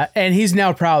 Yeah, and he's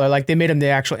now Prowler. Like they made him the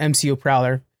actual MCU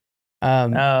Prowler.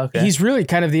 Okay. He's really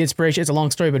kind of the inspiration. It's a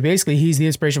long story, but basically he's the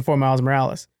inspiration for Miles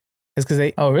Morales. It's because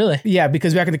they. Oh, really? Yeah,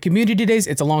 because back in the Community days,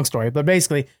 it's a long story, but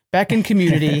basically back in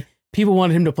Community, people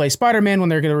wanted him to play Spider-Man when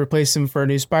they're going to replace him for a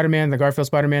new Spider-Man, the Garfield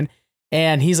Spider-Man,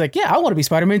 and he's like, "Yeah, I want to be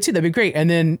Spider-Man too. That'd be great." And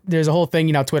then there's a whole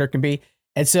thing, Twitter can be,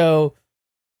 and so.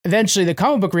 Eventually, the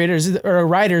comic book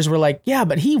writers were like, yeah,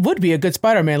 but he would be a good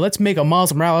Spider-Man. Let's make a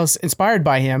Miles Morales inspired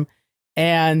by him.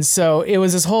 And so it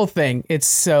was this whole thing.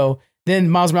 Then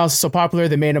Miles Morales is so popular,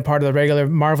 they made him part of the regular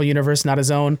Marvel universe, not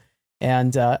his own.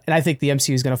 And I think the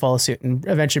MCU is going to follow suit and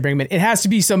eventually bring him in. It has to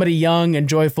be somebody young and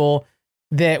joyful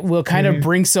that will kind of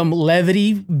bring some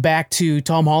levity back to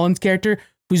Tom Holland's character,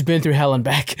 who's been through hell and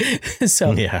back.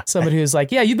 So somebody who's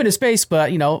like, yeah, you've been to space, but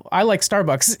I like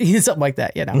Starbucks, something like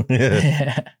that,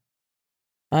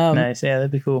 Nice. Yeah,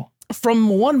 that'd be cool. From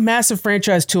one massive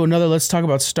franchise to another, let's talk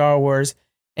about Star Wars.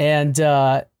 And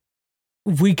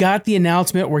we got the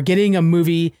announcement. We're getting a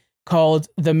movie called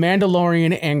The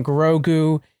Mandalorian and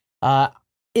Grogu.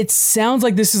 It sounds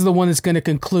like this is the one that's going to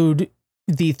conclude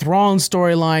the Thrawn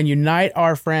storyline, unite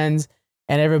our friends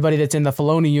and everybody that's in the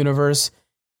Filoni universe.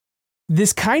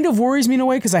 This kind of worries me in a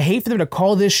way because I hate for them to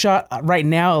call this shot right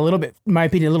now a little bit, in my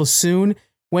opinion, a little soon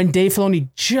when Dave Filoni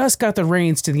just got the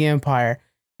reins to the Empire.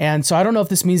 And so I don't know if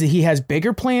this means that he has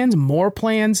bigger plans, more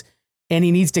plans, and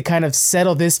he needs to kind of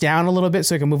settle this down a little bit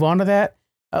so he can move on to that.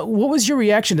 What was your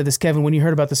reaction to this, Kevin, when you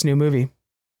heard about this new movie?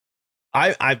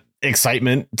 I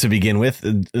excitement to begin with.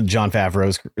 Jon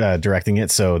Favreau's directing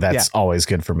it, so that's always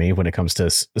good for me when it comes to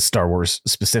Star Wars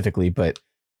specifically. But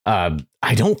I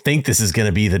don't think this is going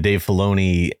to be the Dave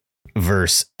Filoni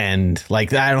verse end.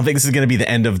 Like, I don't think this is going to be the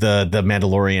end of the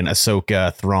Mandalorian,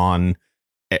 Ahsoka, Thrawn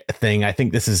thing. I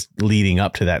think this is leading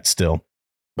up to that still.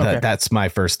 Okay. That's my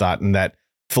first thought, and that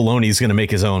Filoni's going to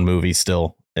make his own movie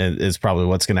still is probably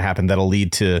what's going to happen. That'll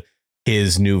lead to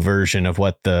his new version of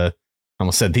what I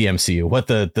almost said the MCU, what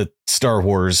the Star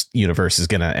Wars universe is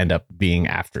going to end up being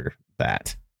after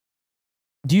that.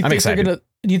 Do you think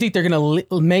they're gonna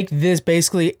make this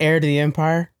basically heir to the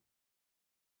Empire?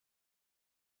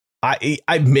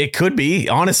 It could be,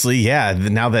 honestly. Yeah.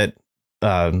 Now that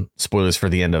spoilers for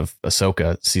the end of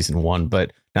Ahsoka season 1,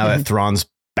 but now that Thrawn's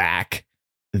back,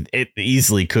 it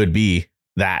easily could be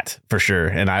that for sure.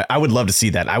 And I would love to see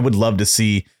that. I would love to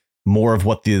see more of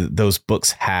what those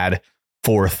books had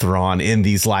for Thrawn in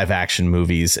these live action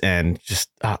movies, and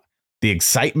just the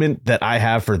excitement that I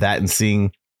have for that, and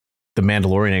seeing the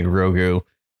Mandalorian and Grogu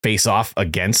face off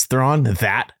against Thrawn,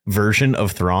 that version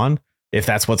of Thrawn, if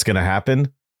that's what's going to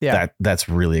happen. Yeah, that's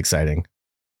really exciting.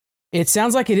 It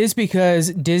sounds like it is,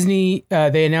 because Disney,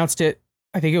 they announced it,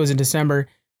 I think it was in December.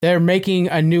 They're making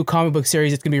a new comic book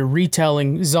series. It's going to be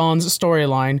retelling Zahn's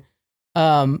storyline,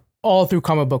 all through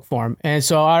comic book form. And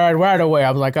so right away, I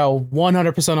was like,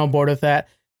 100% on board with that.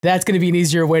 That's going to be an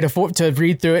easier way to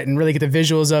read through it and really get the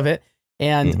visuals of it.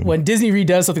 And when Disney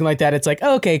redoes something like that, it's like,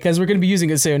 okay, because we're going to be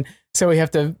using it soon. So we have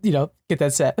to, get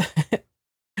that set.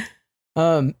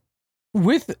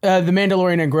 With the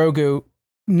Mandalorian and Grogu,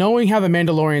 knowing how the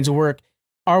Mandalorians work,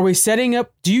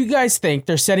 do you guys think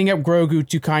they're setting up Grogu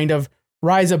to kind of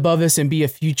rise above this and be a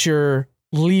future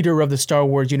leader of the Star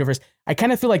Wars universe? I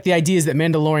kind of feel like the idea is that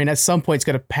Mandalorian at some point is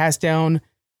going to pass down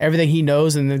everything he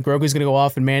knows, and then Grogu's going to go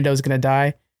off and Mando's going to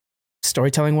die.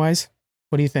 Storytelling wise,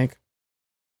 what do you think?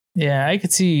 Yeah, I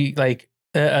could see like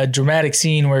a dramatic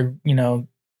scene where,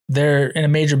 they're in a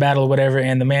major battle or whatever,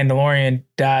 and the Mandalorian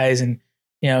dies, and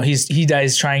he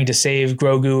dies trying to save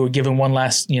Grogu or give him one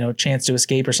last, chance to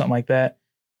escape or something like that.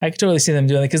 I could totally see them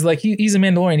doing that, because like he's a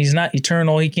Mandalorian. He's not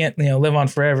eternal. He can't, live on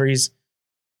forever.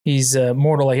 He's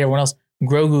mortal like everyone else.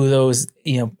 Grogu, though, is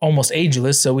almost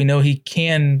ageless, so we know he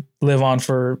can live on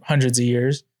for hundreds of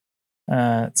years.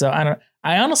 So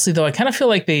I honestly, though, I kind of feel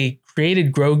like they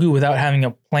created Grogu without having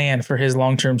a plan for his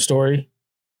long-term story.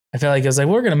 I feel like it was like,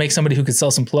 we're going to make somebody who could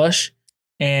sell some plush,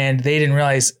 and they didn't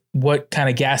realize what kind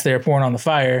of gas they were pouring on the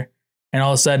fire. And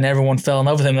all of a sudden, everyone fell in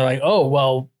love with him. They're like, oh,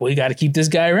 well, we got to keep this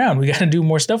guy around. We got to do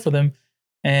more stuff with him.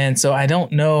 And so I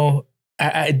don't know.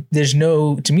 There's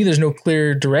no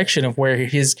clear direction of where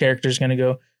his character is going to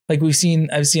go. Like I've seen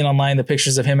online the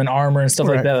pictures of him in armor and stuff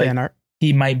like that. Like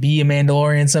he might be a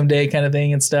Mandalorian someday, kind of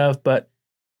thing and stuff. But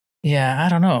yeah, I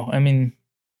don't know. I mean,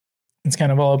 it's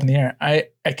kind of all up in the air.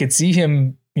 I could see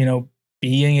him,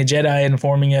 being a Jedi and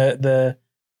forming the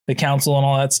council and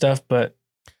all that stuff. But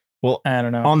well, I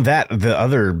don't know. On that, the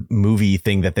other movie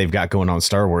thing that they've got going on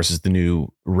Star Wars is the new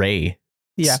Rey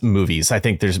movies. I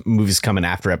think there's movies coming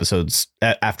after episode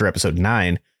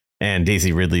 9, and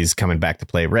Daisy Ridley's coming back to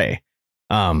play Rey.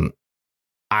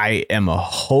 I am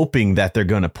hoping that they're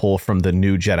going to pull from the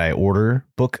new Jedi Order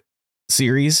book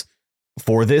series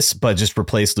for this, but just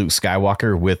replace Luke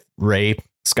Skywalker with Rey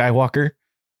Skywalker.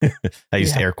 I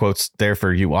used air quotes there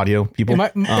for you audio people.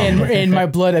 And my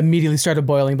blood immediately started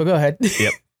boiling, but go ahead.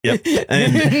 Yep.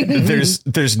 And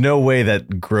there's no way that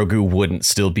Grogu wouldn't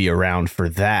still be around for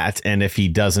that. And if he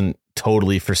doesn't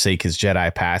totally forsake his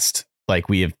Jedi past, like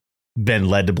we have been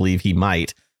led to believe he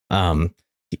might,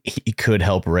 he could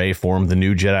help Rey form the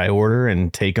new Jedi Order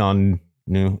and take on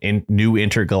new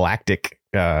intergalactic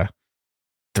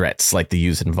threats like the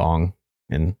Yuuzhan Vong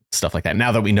and stuff like that.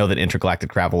 Now that we know that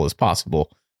intergalactic travel is possible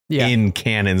in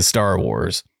canon Star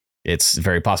Wars, it's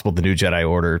very possible the new Jedi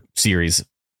Order series,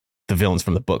 the villains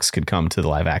from the books, could come to the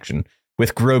live action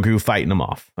with Grogu fighting them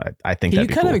off. I think that'd be cool. Can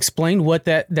you kind of explain what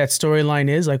that storyline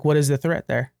is? Like, what is the threat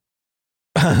there?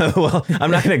 Well, I'm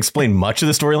not going to explain much of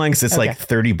the storyline because it's like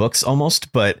 30 books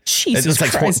almost, but Jesus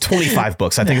it's like 25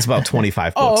 books. I think it's about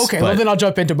 25 books. Oh, okay. Well, then I'll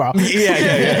jump in tomorrow.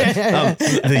 Yeah.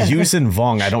 The Yuuzhan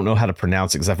Vong, I don't know how to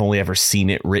pronounce it because I've only ever seen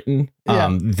it written.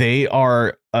 They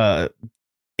are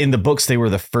in the books, they were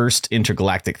the first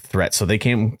intergalactic threat. So they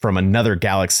came from another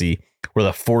galaxy where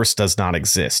the Force does not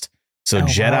exist. So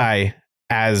Jedi,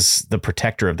 as the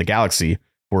protector of the galaxy,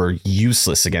 were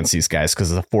useless against these guys because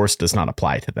the Force does not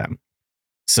apply to them.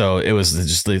 So it was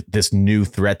just this new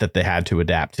threat that they had to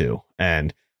adapt to.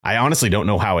 And I honestly don't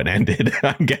know how it ended.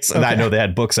 I guess I know they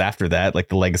had books after that, like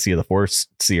the Legacy of the Force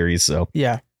series. So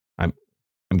yeah, I'm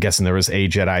guessing there was a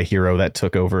Jedi hero that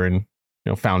took over and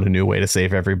found a new way to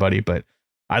save everybody. But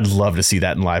I'd love to see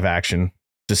that in live action.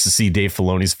 Just to see Dave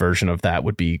Filoni's version of that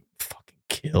would be fucking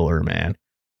killer, man.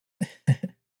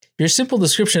 Your simple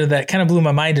description of that kind of blew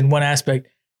my mind in one aspect.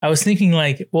 I was thinking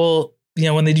like, well,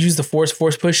 when they use the force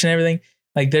push and everything,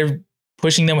 like they're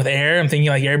pushing them with air. I'm thinking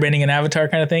like airbending and Avatar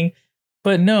kind of thing.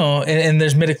 But no, and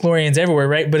there's midichlorians everywhere,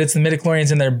 right? But it's the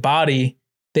midichlorians in their body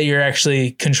that you're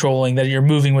actually controlling, that you're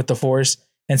moving with the force.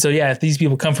 And so, yeah, if these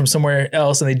people come from somewhere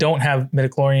else and they don't have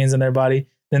midichlorians in their body,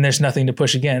 then there's nothing to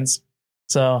push against.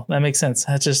 So that makes sense.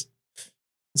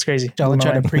 It's crazy. Jolly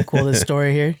trying to prequel this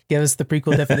story here. Give us the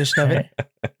prequel definition of it.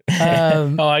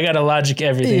 I got to logic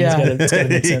everything. Yeah. It's gotta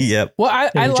make sense. Yep. Well,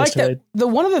 I like that.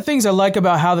 One of the things I like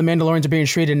about how the Mandalorians are being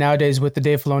treated nowadays with the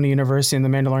Dave Filoni universe and the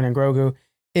Mandalorian and Grogu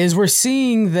is we're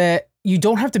seeing that you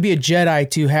don't have to be a Jedi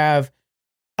to have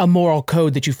a moral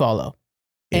code that you follow.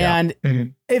 Yeah.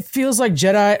 And it feels like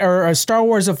Jedi or Star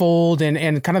Wars of old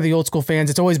and kind of the old school fans,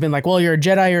 it's always been like, well, you're a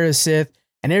Jedi or a Sith,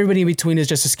 and everybody in between is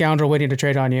just a scoundrel waiting to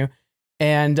trade on you.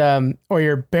 And or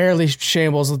you're barely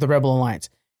shambles with the Rebel Alliance.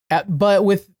 But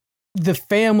with the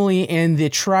family and the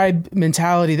tribe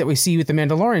mentality that we see with the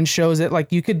Mandalorians shows that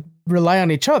like you could rely on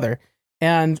each other.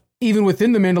 And even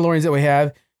within the Mandalorians that we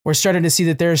have, we're starting to see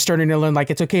that they're starting to learn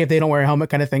like it's okay if they don't wear a helmet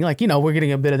kind of thing. Like, we're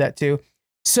getting a bit of that too.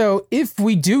 So if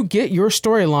we do get your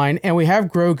storyline and we have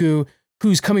Grogu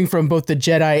who's coming from both the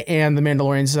Jedi and the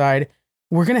Mandalorian side,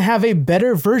 we're going to have a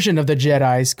better version of the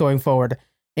Jedis going forward.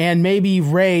 And maybe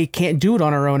Rey can't do it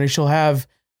on her own, and she'll have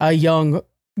a young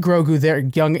Grogu there,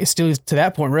 young still to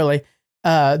that point, really,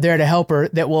 there to help her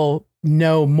that will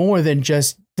know more than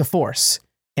just the Force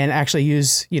and actually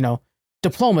use,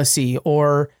 diplomacy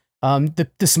or the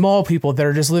small people that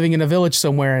are just living in a village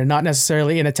somewhere and not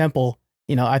necessarily in a temple.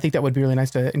 I think that would be really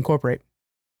nice to incorporate.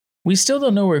 We still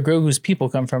don't know where Grogu's people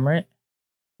come from, right?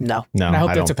 No. And I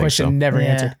hope that's a question never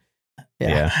answered.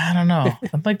 Yeah. I don't know.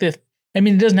 I'm like it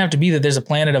doesn't have to be that there's a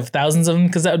planet of thousands of them,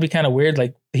 because that would be kind of weird.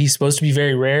 Like, he's supposed to be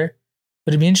very rare,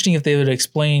 but it'd be interesting if they would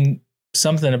explain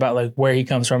something about like where he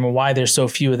comes from and why there's so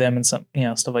few of them and some,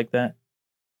 stuff like that.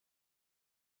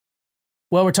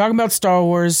 Well, we're talking about Star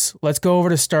Wars. Let's go over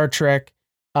to Star Trek.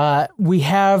 We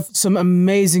have some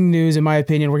amazing news, in my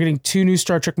opinion. We're getting 2 new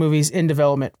Star Trek movies in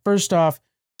development. First off,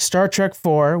 Star Trek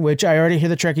 4, which I already hear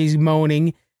the Trekkies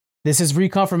moaning. This is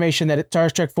reconfirmation that Star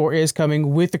Trek 4 is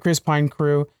coming with the Chris Pine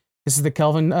crew. This is the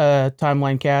Kelvin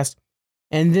timeline cast.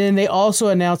 And then they also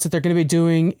announced that they're going to be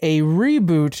doing a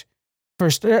reboot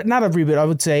not a reboot, I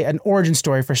would say an origin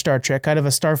story for Star Trek, kind of a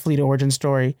Starfleet origin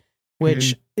story,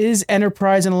 which is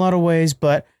Enterprise in a lot of ways,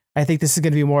 but I think this is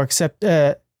going to be more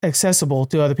accessible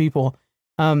to other people.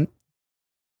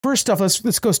 First off,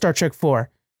 let's go Star Trek 4.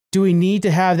 Do we need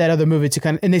to have that other movie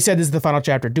to and they said this is the final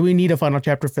chapter. Do we need a final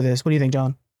chapter for this? What do you think,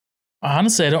 John?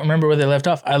 Honestly, I don't remember where they left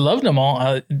off. I loved them all.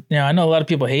 I know a lot of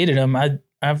people hated them.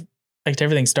 I've liked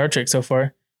everything Star Trek so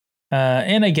far.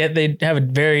 And I get they have a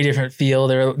very different feel.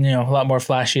 They're a lot more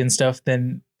flashy and stuff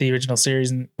than the original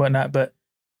series and whatnot. But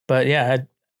yeah,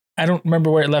 I don't remember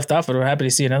where it left off, but we're happy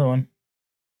to see another one.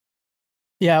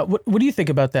 Yeah, what do you think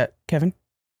about that, Kevin?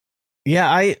 Yeah,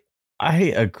 I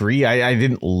agree. I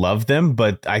didn't love them,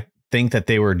 but I think that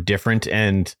they were different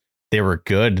and they were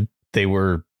good.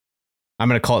 I'm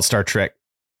going to call it Star Trek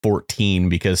 14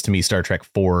 because to me Star Trek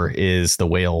 4 is the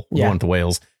whale, one with the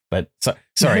whales. But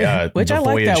sorry, which I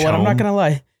like that one. I'm not gonna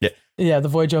lie. Yeah, the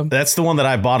Voyage Home. That's the one that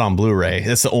I bought on Blu-ray.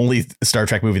 That's the only Star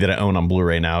Trek movie that I own on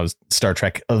Blu-ray now. Is Star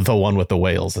Trek the one with the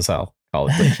whales? That's how I'll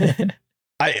call it.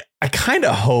 I kind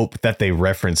of hope that they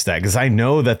reference that because I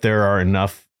know that there are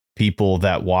enough people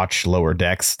that watch Lower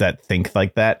Decks that think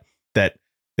like that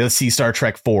they'll see Star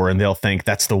Trek 4 and they'll think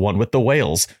that's the one with the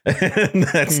whales. And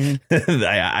that's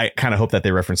I kind of hope that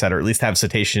they reference that or at least have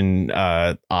cetacean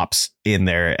ops in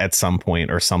there at some point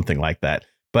or something like that.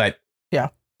 But yeah,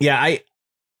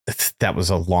 that was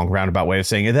a long roundabout way of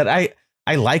saying it. That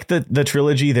I like the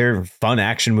trilogy. They're fun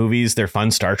action movies. They're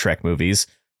fun Star Trek movies.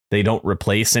 They don't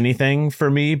replace anything for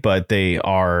me, but they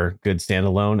are good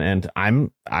standalone. And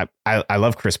I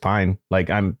love Chris Pine. Like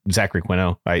I'm Zachary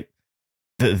Quino.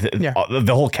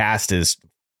 The whole cast is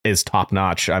top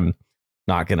notch. I'm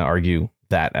not going to argue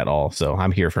that at all. So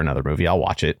I'm here for another movie. I'll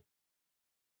watch it.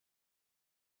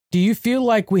 Do you feel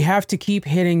like we have to keep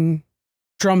hitting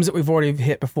drums that we've already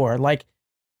hit before? Like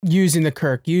using the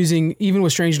Kirk, even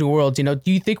with Strange New Worlds,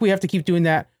 do you think we have to keep doing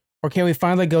that? Or can we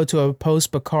finally go to a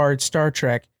post-Picard Star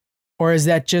Trek? Or is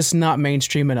that just not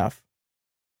mainstream enough?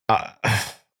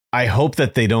 I hope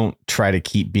that they don't try to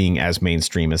keep being as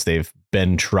mainstream as they've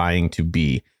been trying to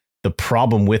be. The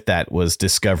problem with that was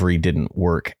Discovery didn't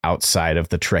work outside of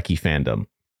the Trekkie fandom.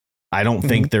 I don't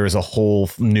think there is a whole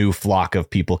new flock of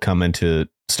people coming to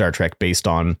Star Trek based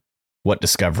on what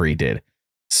Discovery did.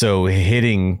 So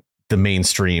hitting the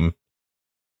mainstream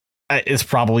is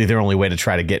probably their only way to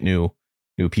try to get new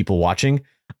people watching.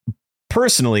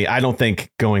 Personally, I don't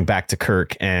think going back to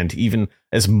Kirk, and even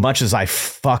as much as I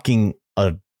fucking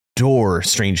adore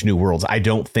Strange New Worlds, I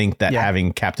don't think that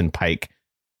having Captain Pike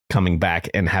coming back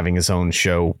and having his own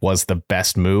show was the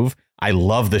best move. I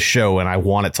love the show and I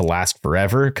want it to last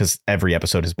forever because every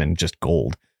episode has been just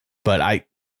gold. But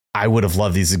I would have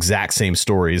loved these exact same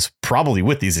stories, probably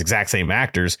with these exact same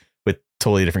actors, with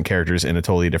totally different characters in a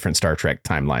totally different Star Trek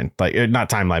timeline, like not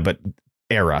timeline, but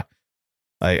era.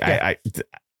 I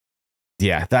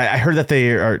heard that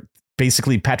they are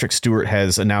basically Patrick Stewart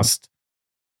has announced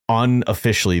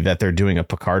unofficially that they're doing a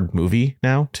Picard movie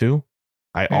now too.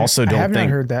 I also don't think not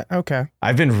heard that. Okay.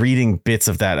 I've been reading bits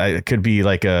of that. It could be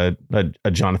like a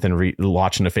Jonathan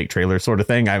watching a fake trailer sort of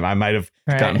thing. I might have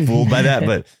gotten fooled by that,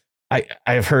 but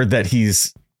I've heard that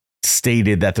he's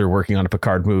stated that they're working on a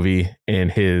Picard movie in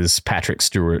his Patrick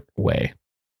Stewart way.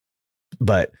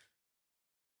 But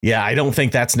yeah, I don't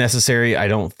think that's necessary. I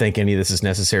don't think any of this is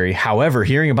necessary. However,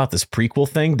 hearing about this prequel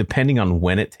thing, depending on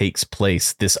when it takes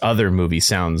place, this other movie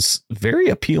sounds very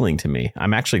appealing to me.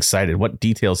 I'm actually excited. What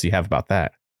details do you have about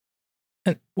that?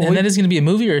 And that is going to be a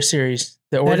movie or a series?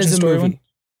 The origin story one?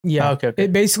 Yeah. Oh, okay.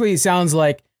 It basically sounds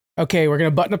like, okay, we're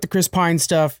going to button up the Chris Pine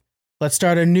stuff. Let's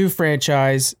start a new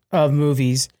franchise of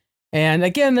movies. And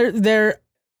again,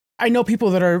 I know people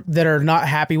that are not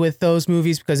happy with those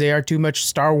movies because they are too much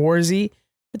Star Warsy.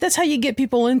 But that's how you get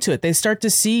people into it. They start to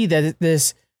see that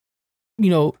this,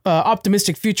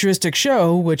 optimistic, futuristic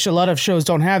show, which a lot of shows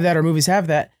don't have that or movies have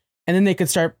that. And then they could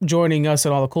start joining us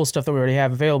and all the cool stuff that we already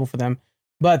have available for them.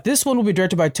 But this one will be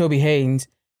directed by Toby Haynes.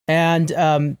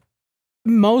 And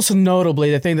most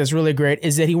notably, the thing that's really great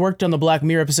is that he worked on the Black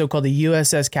Mirror episode called the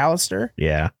USS Callister.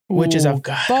 Yeah. Which is a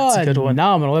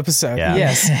phenomenal episode. Yeah.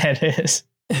 Yes. It is.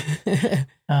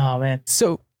 Oh, man.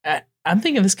 So I'm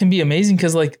thinking this can be amazing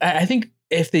because, I think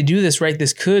if they do this right,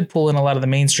 this could pull in a lot of the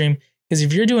mainstream. Because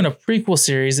if you're doing a prequel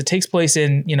series that takes place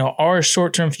in, our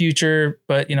short-term future,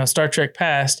 but, Star Trek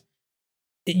past,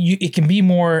 it can be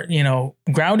more,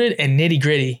 grounded and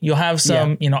nitty-gritty. You'll have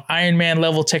some, Iron Man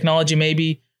level technology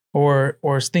maybe, or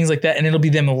things like that. And it'll be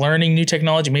them learning new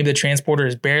technology. Maybe the transporter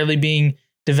is barely being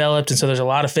developed. And so there's a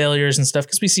lot of failures and stuff.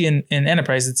 Because we see in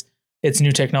Enterprise, it's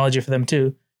new technology for them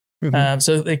too. Mm-hmm.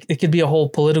 So it could be a whole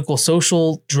political,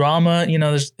 social drama.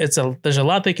 There's a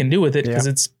lot they can do with it because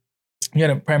it's going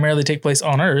to primarily take place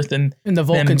on Earth, and the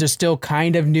Vulcans are still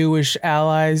kind of newish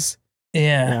allies.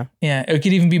 Yeah. It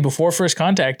could even be before First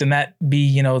Contact, and that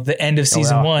be the end of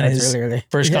season one is really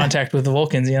First Contact with the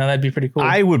Vulcans. That'd be pretty cool.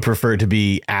 I would prefer it to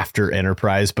be after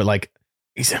Enterprise, but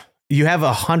you have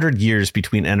 100 years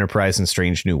between Enterprise and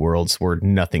Strange New Worlds where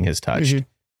nothing has touched. Mm-hmm.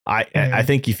 I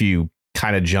think if you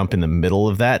kind of jump in the middle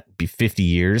of that, be 50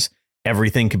 years,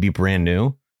 everything could be brand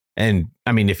new. And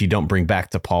I mean, if you don't bring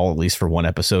back T'Pol at least for one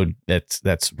episode,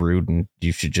 that's rude, and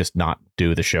you should just not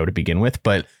do the show to begin with.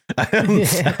 But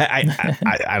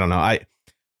I don't know.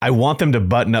 I want them to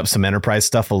button up some Enterprise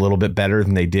stuff a little bit better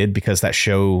than they did, because that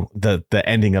show, the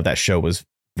ending of that show was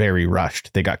very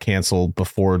rushed. They got canceled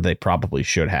before they probably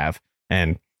should have.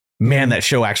 And man, that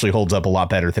show actually holds up a lot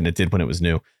better than it did when it was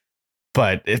new.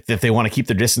 But if they want to keep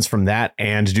their distance from that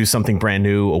and do something brand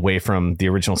new away from the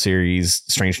original series,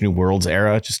 Strange New Worlds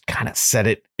era, just kind of set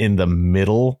it in the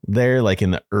middle there, like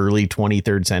in the early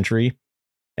 23rd century,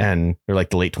 or like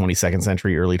the late 22nd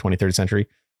century, early 23rd century.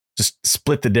 Just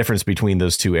split the difference between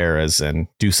those two eras and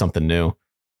do something new.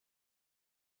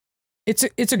 It's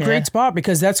a great spot,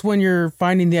 because that's when you're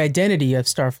finding the identity of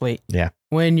Starfleet. Yeah.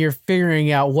 When you're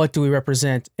figuring out what do we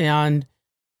represent and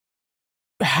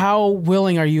how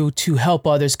willing are you to help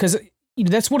others? Because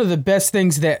that's one of the best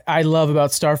things that I love about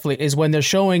Starfleet is when they're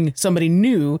showing somebody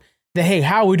new that, hey,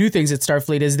 how we do things at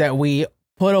Starfleet is that we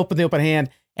put open the open hand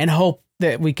and hope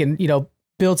that we can,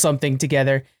 build something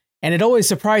together. And it always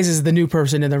surprises the new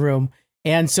person in the room.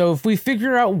 And so if we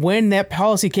figure out when that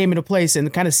policy came into place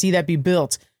and kind of see that be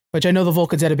built, which I know the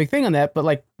Vulcans had a big thing on that,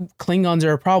 but Klingons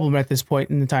are a problem at this point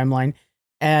in the timeline.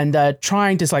 And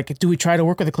trying to do we try to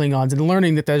work with the Klingons, and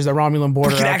learning that there's the Romulan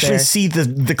border. We could actually see the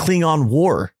Klingon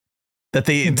War that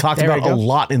they talked about a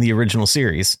lot in the original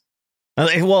series.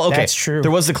 Well, okay, that's true. There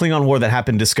was the Klingon War that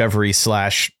happened Discovery /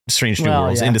 Strange New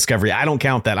Worlds in Discovery. I don't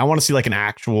count that. I want to see an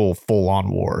actual full on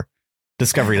war.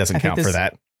 Discovery doesn't count for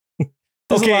that.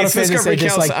 There's a lot of fans that say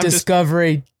just like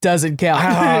Discovery doesn't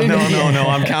count. No.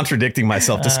 I'm contradicting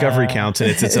myself. Discovery counts,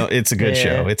 and it's a good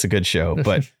show. It's a good show,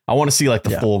 but I want to see like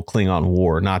the full Klingon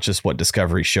War, not just what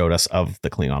Discovery showed us of the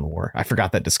Klingon War. I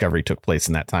forgot that Discovery took place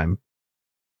in that time.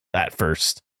 That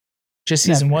first, just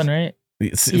season 1, right?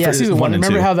 Season 1.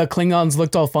 Remember how the Klingons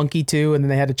looked all funky too, and then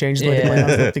they had to change the way the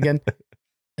Klingons looked again.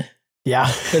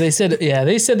 Yeah, but they said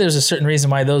there's a certain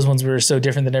reason why those ones were so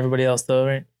different than everybody else, though,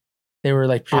 right? They were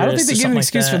like, I don't think they give an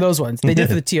excuse for those ones. They did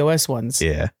for the TOS ones.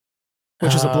 Yeah.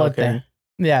 Which was a blood thing.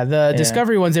 Yeah. The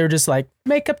Discovery ones, they were just like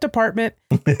makeup department.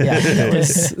 Yeah.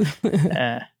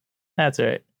 That's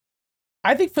right.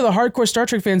 I think for the hardcore Star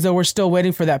Trek fans, though, we're still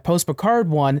waiting for that post Picard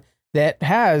one that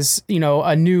has,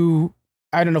 a new,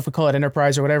 I don't know if we call it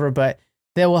Enterprise or whatever, but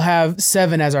they will have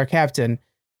Seven as our captain.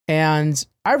 And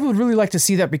I would really like to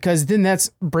see that, because then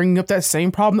that's bringing up that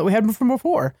same problem that we had from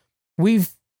before.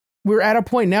 We're at a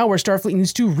point now where Starfleet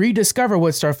needs to rediscover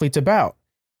what Starfleet's about.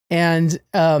 And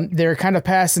they're kind of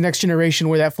past the Next Generation,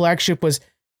 where that flagship was,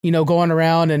 going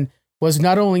around and was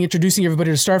not only introducing everybody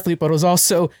to Starfleet, but was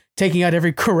also taking out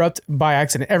every corrupt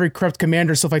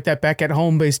commander, stuff like that back at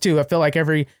home base too. I feel like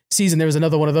every season there was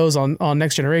another one of those on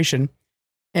Next Generation.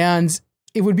 And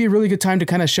it would be a really good time to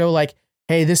kind of show like,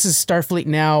 hey, this is Starfleet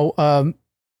now.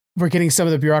 We're getting some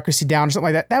of the bureaucracy down or something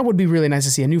like that. That would be really nice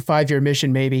to see. A new 5-year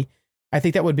mission, maybe. I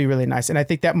think that would be really nice. And I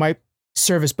think that might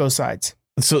service both sides.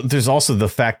 So there's also the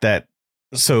fact that,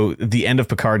 the end of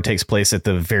Picard takes place at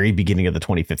the very beginning of the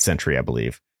 25th century, I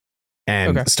believe.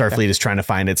 And Starfleet is trying to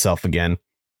find itself again.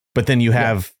 But then you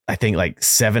have, I think like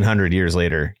 700 years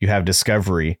later, you have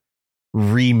Discovery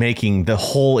remaking the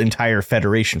whole entire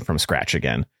Federation from scratch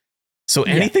again. So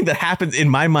anything that happens, in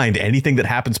my mind, anything that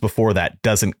happens before that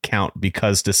doesn't count,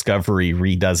 because Discovery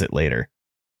redoes it later.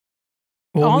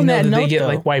 Well, we know that they get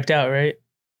like wiped out, right?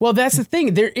 Well, that's the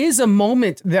thing. There is a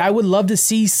moment that I would love to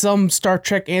see some Star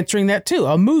Trek answering that too.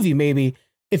 A movie, maybe.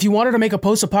 If you wanted to make a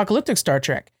post-apocalyptic Star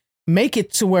Trek, make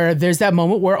it to where there's that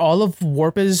moment where all of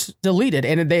warp is deleted,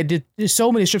 and they did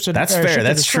so many ships. That's fair.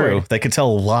 That's true. They could tell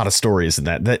a lot of stories in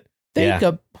that.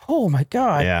 Oh my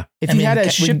god! Yeah. If you had a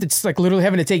ship that's like literally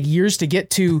having to take years to get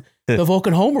to the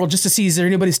Vulcan homeworld just to see is there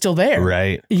anybody still there,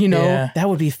 right? That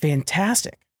would be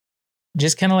fantastic.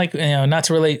 Just kind of like, not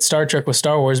to relate Star Trek with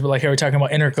Star Wars, but like how we're talking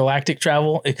about intergalactic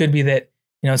travel, it could be that,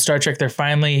 Star Trek, they're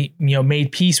finally,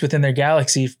 made peace within their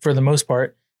galaxy for the most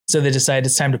part. So they decide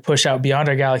it's time to push out beyond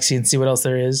our galaxy and see what else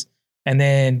there is. And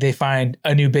then they find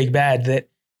a new big bad that,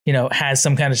 has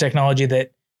some kind of technology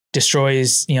that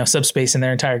destroys, subspace in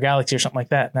their entire galaxy or something like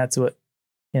that. And that's what,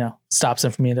 stops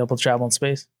them from being able to travel in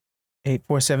space.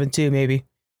 8472, maybe.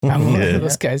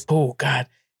 Those guys. Oh, God.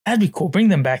 That'd be cool. Bring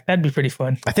them back. That'd be pretty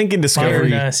fun. I think in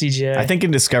Discovery, CGI. I think in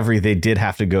Discovery, they did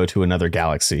have to go to another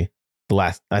galaxy.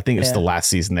 I think it was the last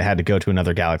season. They had to go to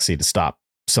another galaxy to stop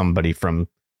somebody from.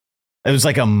 It was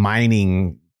like a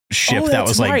mining ship that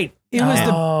was like. Right. It was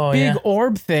the big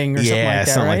orb thing or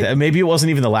something like that. Maybe it wasn't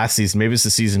even the last season. Maybe it's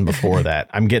the season before that.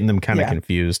 I'm getting them kind of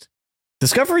confused.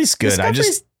 Discovery's good.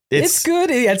 It's good.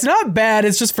 It's not bad.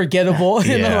 It's just forgettable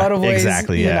in a lot of ways.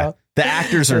 Exactly. Yeah. The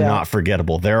actors are not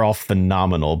forgettable. They're all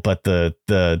phenomenal, but the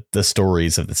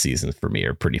stories of the seasons for me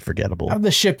are pretty forgettable.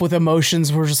 The ship with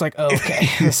emotions, we're just like, okay,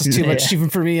 this is too much even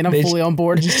for me, and I'm fully on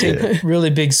board. Just take really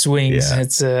big swings. Yeah.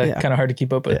 It's kind of hard to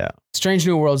keep up with. Yeah. Strange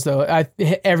New Worlds, though,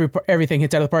 everything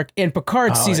hits out of the park. And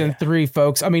Picard season 3,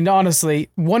 folks. I mean, honestly,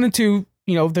 1 and 2,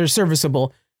 they're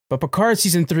serviceable. But Picard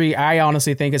season 3, I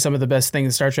honestly think is some of the best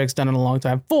things Star Trek's done in a long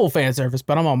time. Full fan service,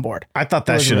 but I'm on board. I thought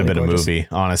that should have been a movie,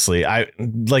 honestly. I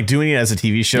like doing it as a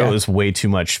TV show is way too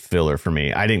much filler for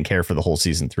me. I didn't care for the whole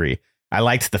season 3. I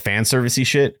liked the fan servicey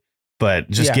shit, but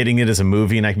just getting it as a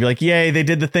movie and I can be like, yay, they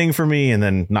did the thing for me, and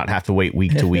then not have to wait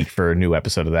week to week for a new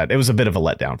episode of that. It was a bit of a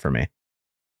letdown for me.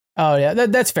 Oh yeah,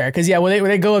 that's fair. Because when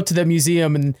they go up to the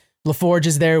museum and LaForge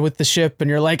is there with the ship, and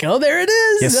you're like, oh, there it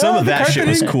is. Yeah, some of that shit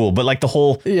was cool, but like the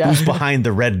whole who's behind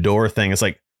the red door thing is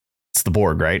like, it's the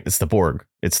Borg, right? It's the Borg.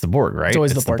 It's the Borg, right?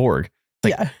 It's the Borg.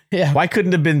 Like, why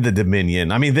couldn't it have been the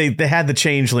Dominion? I mean, they had the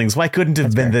changelings. Why couldn't it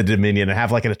have been the Dominion and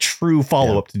have like a true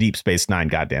follow up to Deep Space Nine?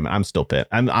 God damn it, I'm still pissed.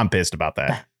 I'm pissed about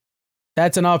that.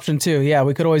 That's an option too. Yeah,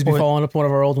 we could always be following up one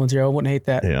of our old ones here. I wouldn't hate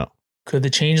that. Yeah. Could the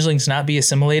changelings not be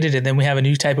assimilated, and then we have a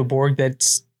new type of Borg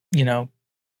that's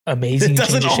amazing? It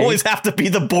doesn't always have to be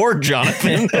the Borg,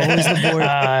 Jonathan. Always the Borg.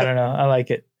 I don't know. I like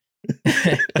it.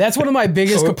 That's one of my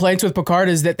biggest complaints with Picard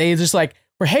is that they just like,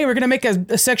 we're going to make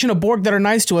a section of Borg that are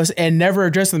nice to us and never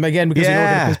address them again because we know we're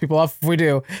going to piss people off if we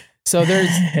do. So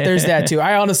there's that too.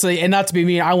 I honestly, and not to be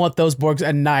mean, I want those Borgs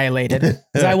annihilated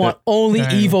because I want only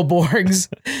evil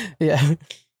Borgs. Yeah.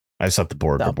 I just thought the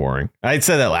Borg are boring. I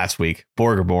said that last week.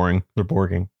 Borg are boring. They're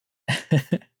borging.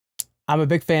 I'm a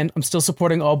big fan. I'm still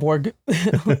supporting all Borg.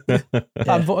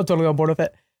 I'm totally on board with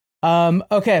it.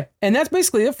 Okay, and that's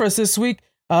basically it for us this week.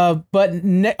 Is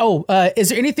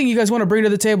there anything you guys want to bring to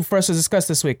the table for us to discuss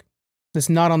this week that's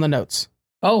not on the notes?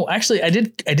 Oh, actually, I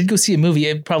did go see a movie.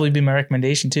 It'd probably be my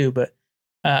recommendation too, but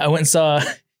I went and saw.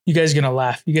 You guys are gonna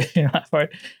laugh. You guys are gonna laugh hard.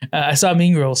 I saw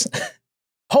Mean Girls.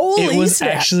 Holy it was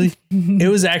snap.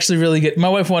 actually really good. My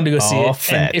wife wanted to go see it.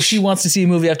 Fetch. And if she wants to see a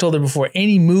movie, I've told her before,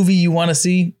 any movie you want to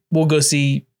see, we'll go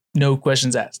see, no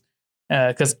questions asked.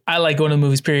 Because I like going to the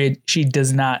movies, period. She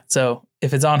does not. So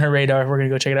if it's on her radar, we're going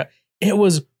to go check it out. It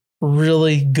was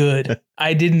really good.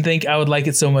 I didn't think I would like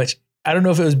it so much. I don't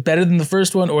know if it was better than the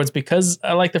first one or it's because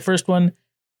I like the first one.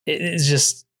 It's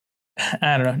just,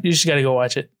 I don't know. You just got to go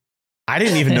watch it. I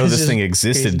didn't even know this thing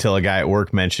existed crazy. until a guy at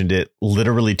work mentioned it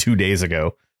literally 2 days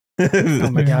ago. Oh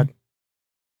my God.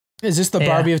 Is this the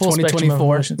Barbie of full spectrum of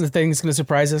 2024? emotions. The thing's going to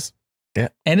surprise us? Yeah.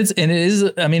 And it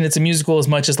is, I mean, it's a musical as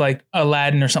much as like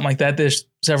Aladdin or something like that. There's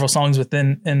several songs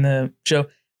in the show,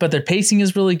 but their pacing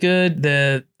is really good.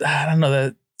 The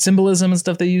symbolism and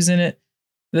stuff they use in it.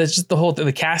 That's just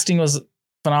the casting was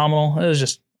phenomenal. It was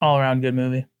just all around good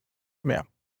movie. Yeah.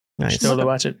 Nice. Still to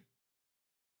watch it.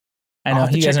 I know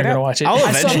you guys aren't going to watch it. I'll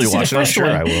eventually watch it. I'm sure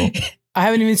I will. I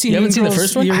haven't even seen. You haven't seen the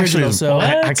first one? The original, Actually, so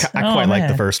I quite like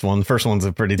the first one. The first one's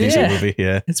a pretty decent movie.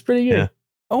 Yeah. It's pretty good. Yeah.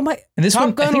 oh my! And this Top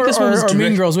one, Gun I think this one was or Mean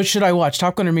direct- Girls? Which should I watch?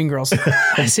 Top Gun or Mean Girls?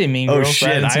 I say Mean Girls. Oh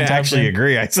shit! I actually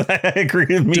agree. I agree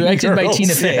with Mean Directed by Girls.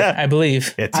 Tina Fey, Yeah. I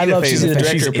believe. Yeah, I Tina love Fey she's is the the-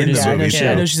 director, she's in producer. the I know, movie.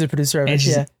 I know she's a producer of And it.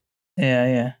 she's- Yeah.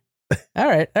 Yeah. All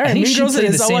right. I think Mean she Girls it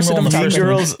played is. the I'll same watch it role on in Top Mean Top Gun.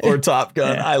 Gun. Girls or Top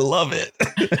Gun. Yeah. I love it.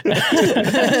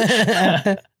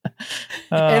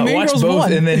 And Mean Watch Girls both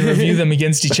won. and then review them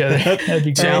against each other. That'd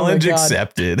be great. Challenge God.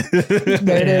 accepted.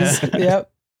 There it is.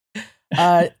 Yep.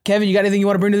 Kevin, you got anything you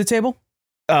want to bring to the table?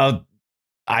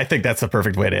 I think that's the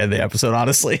perfect way to end the episode,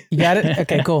 honestly. You got it?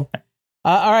 Okay, cool.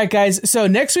 All right, guys. So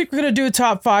next week we're gonna do a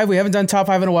top 5. We haven't done top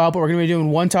 5 in a while, but we're gonna be doing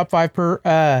one top 5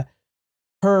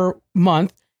 per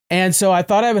month. And so I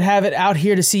thought I would have it out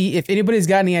here to see if anybody's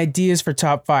got any ideas for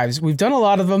top 5s. We've done a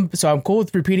lot of them, so I'm cool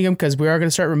with repeating them because we are going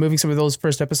to start removing some of those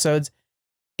first episodes.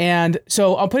 And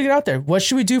so I'm putting it out there. What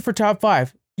should we do for top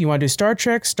 5? You want to do Star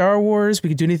Trek, Star Wars? We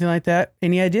could do anything like that.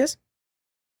 Any ideas?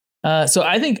 So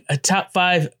I think a top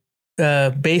 5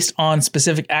 based on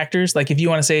specific actors. Like if you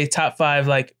want to say top 5,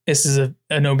 like this is a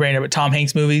no-brainer, but Tom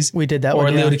Hanks movies We did that or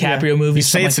one. Leo yeah. DiCaprio You movies.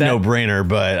 say something it's a like that. no-brainer,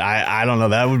 but I don't know.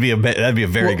 That'd be a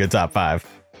very good top 5.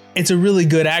 It's a really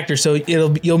good actor, so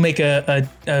you'll make a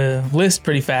list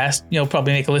pretty fast. You'll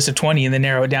probably make a list of 20 and then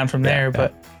narrow it down from there. yeah.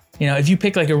 But if you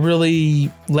pick like a really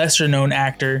lesser known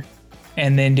actor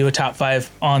and then do a top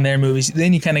 5 on their movies,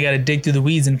 then you kind of got to dig through the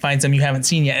weeds and find some you haven't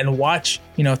seen yet and watch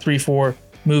 3-4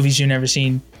 movies you've never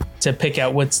seen to pick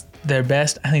out what's their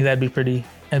best. I think that'd be pretty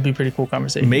cool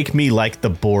conversation. Make me like the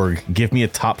Borg. Give me a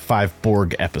top 5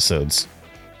 Borg episodes.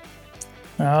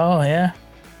 Oh yeah.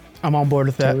 I'm on board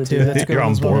with that Totally too. do that. That's a good You're one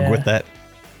on as well. board Yeah. with that.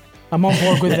 I'm on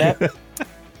board with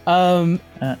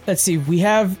that. Let's see.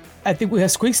 I think we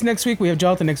have Squeaks next week. We have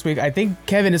Jonathan next week. I think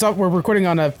Kevin is. We're recording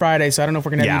on a Friday, so I don't know if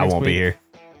we're gonna. Yeah, have I you next won't week. be here.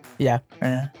 Yeah.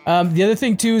 Yeah. The other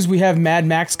thing too is we have Mad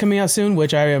Max coming out soon,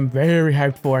 which I am very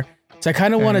hyped for. So I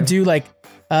kind of want to do like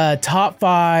top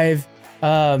 5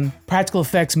 practical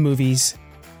effects movies,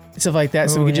 stuff like that.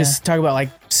 So we could just talk about like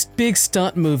big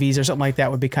stunt movies or something like that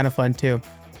would be kind of fun too.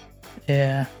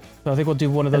 Yeah. So I think we'll do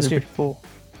one of those That'd two. be pretty cool.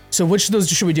 So which of those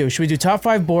should we do? Should we do top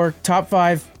 5 Borg, top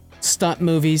 5 stunt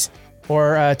movies,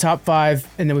 or top 5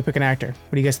 and then we pick an actor?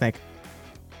 What do you guys think?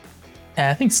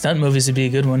 Yeah, I think stunt movies would be a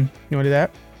good one. You want to do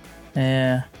that?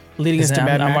 Yeah. Leading us to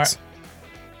Mad Max.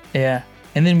 Yeah.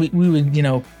 And then we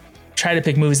would, try to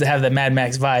pick movies that have that Mad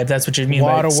Max vibe. That's what you mean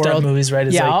by Waterworld. stunt movies, right?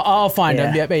 It's Yeah, like, I'll find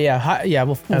them. yeah. Yeah.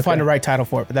 We'll Okay. find the right title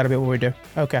for it, but that'll be what we do.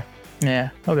 Okay.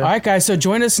 yeah. Okay. All right, guys. So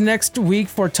join us next week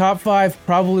for top 5.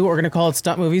 Probably what we're going to call it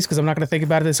stunt movies because I'm not going to think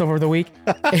about this over the week.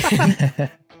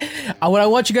 What I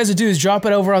want you guys to do is drop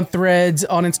it over on Threads,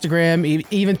 on Instagram,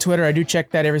 even Twitter. I do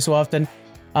check that every so often.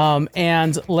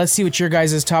 And let's see what your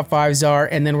guys' top 5s are,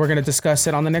 and then we're going to discuss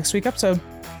it on the next week episode.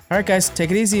 All right, guys. Take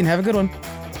it easy and have a good one.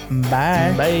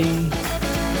 Bye. Bye.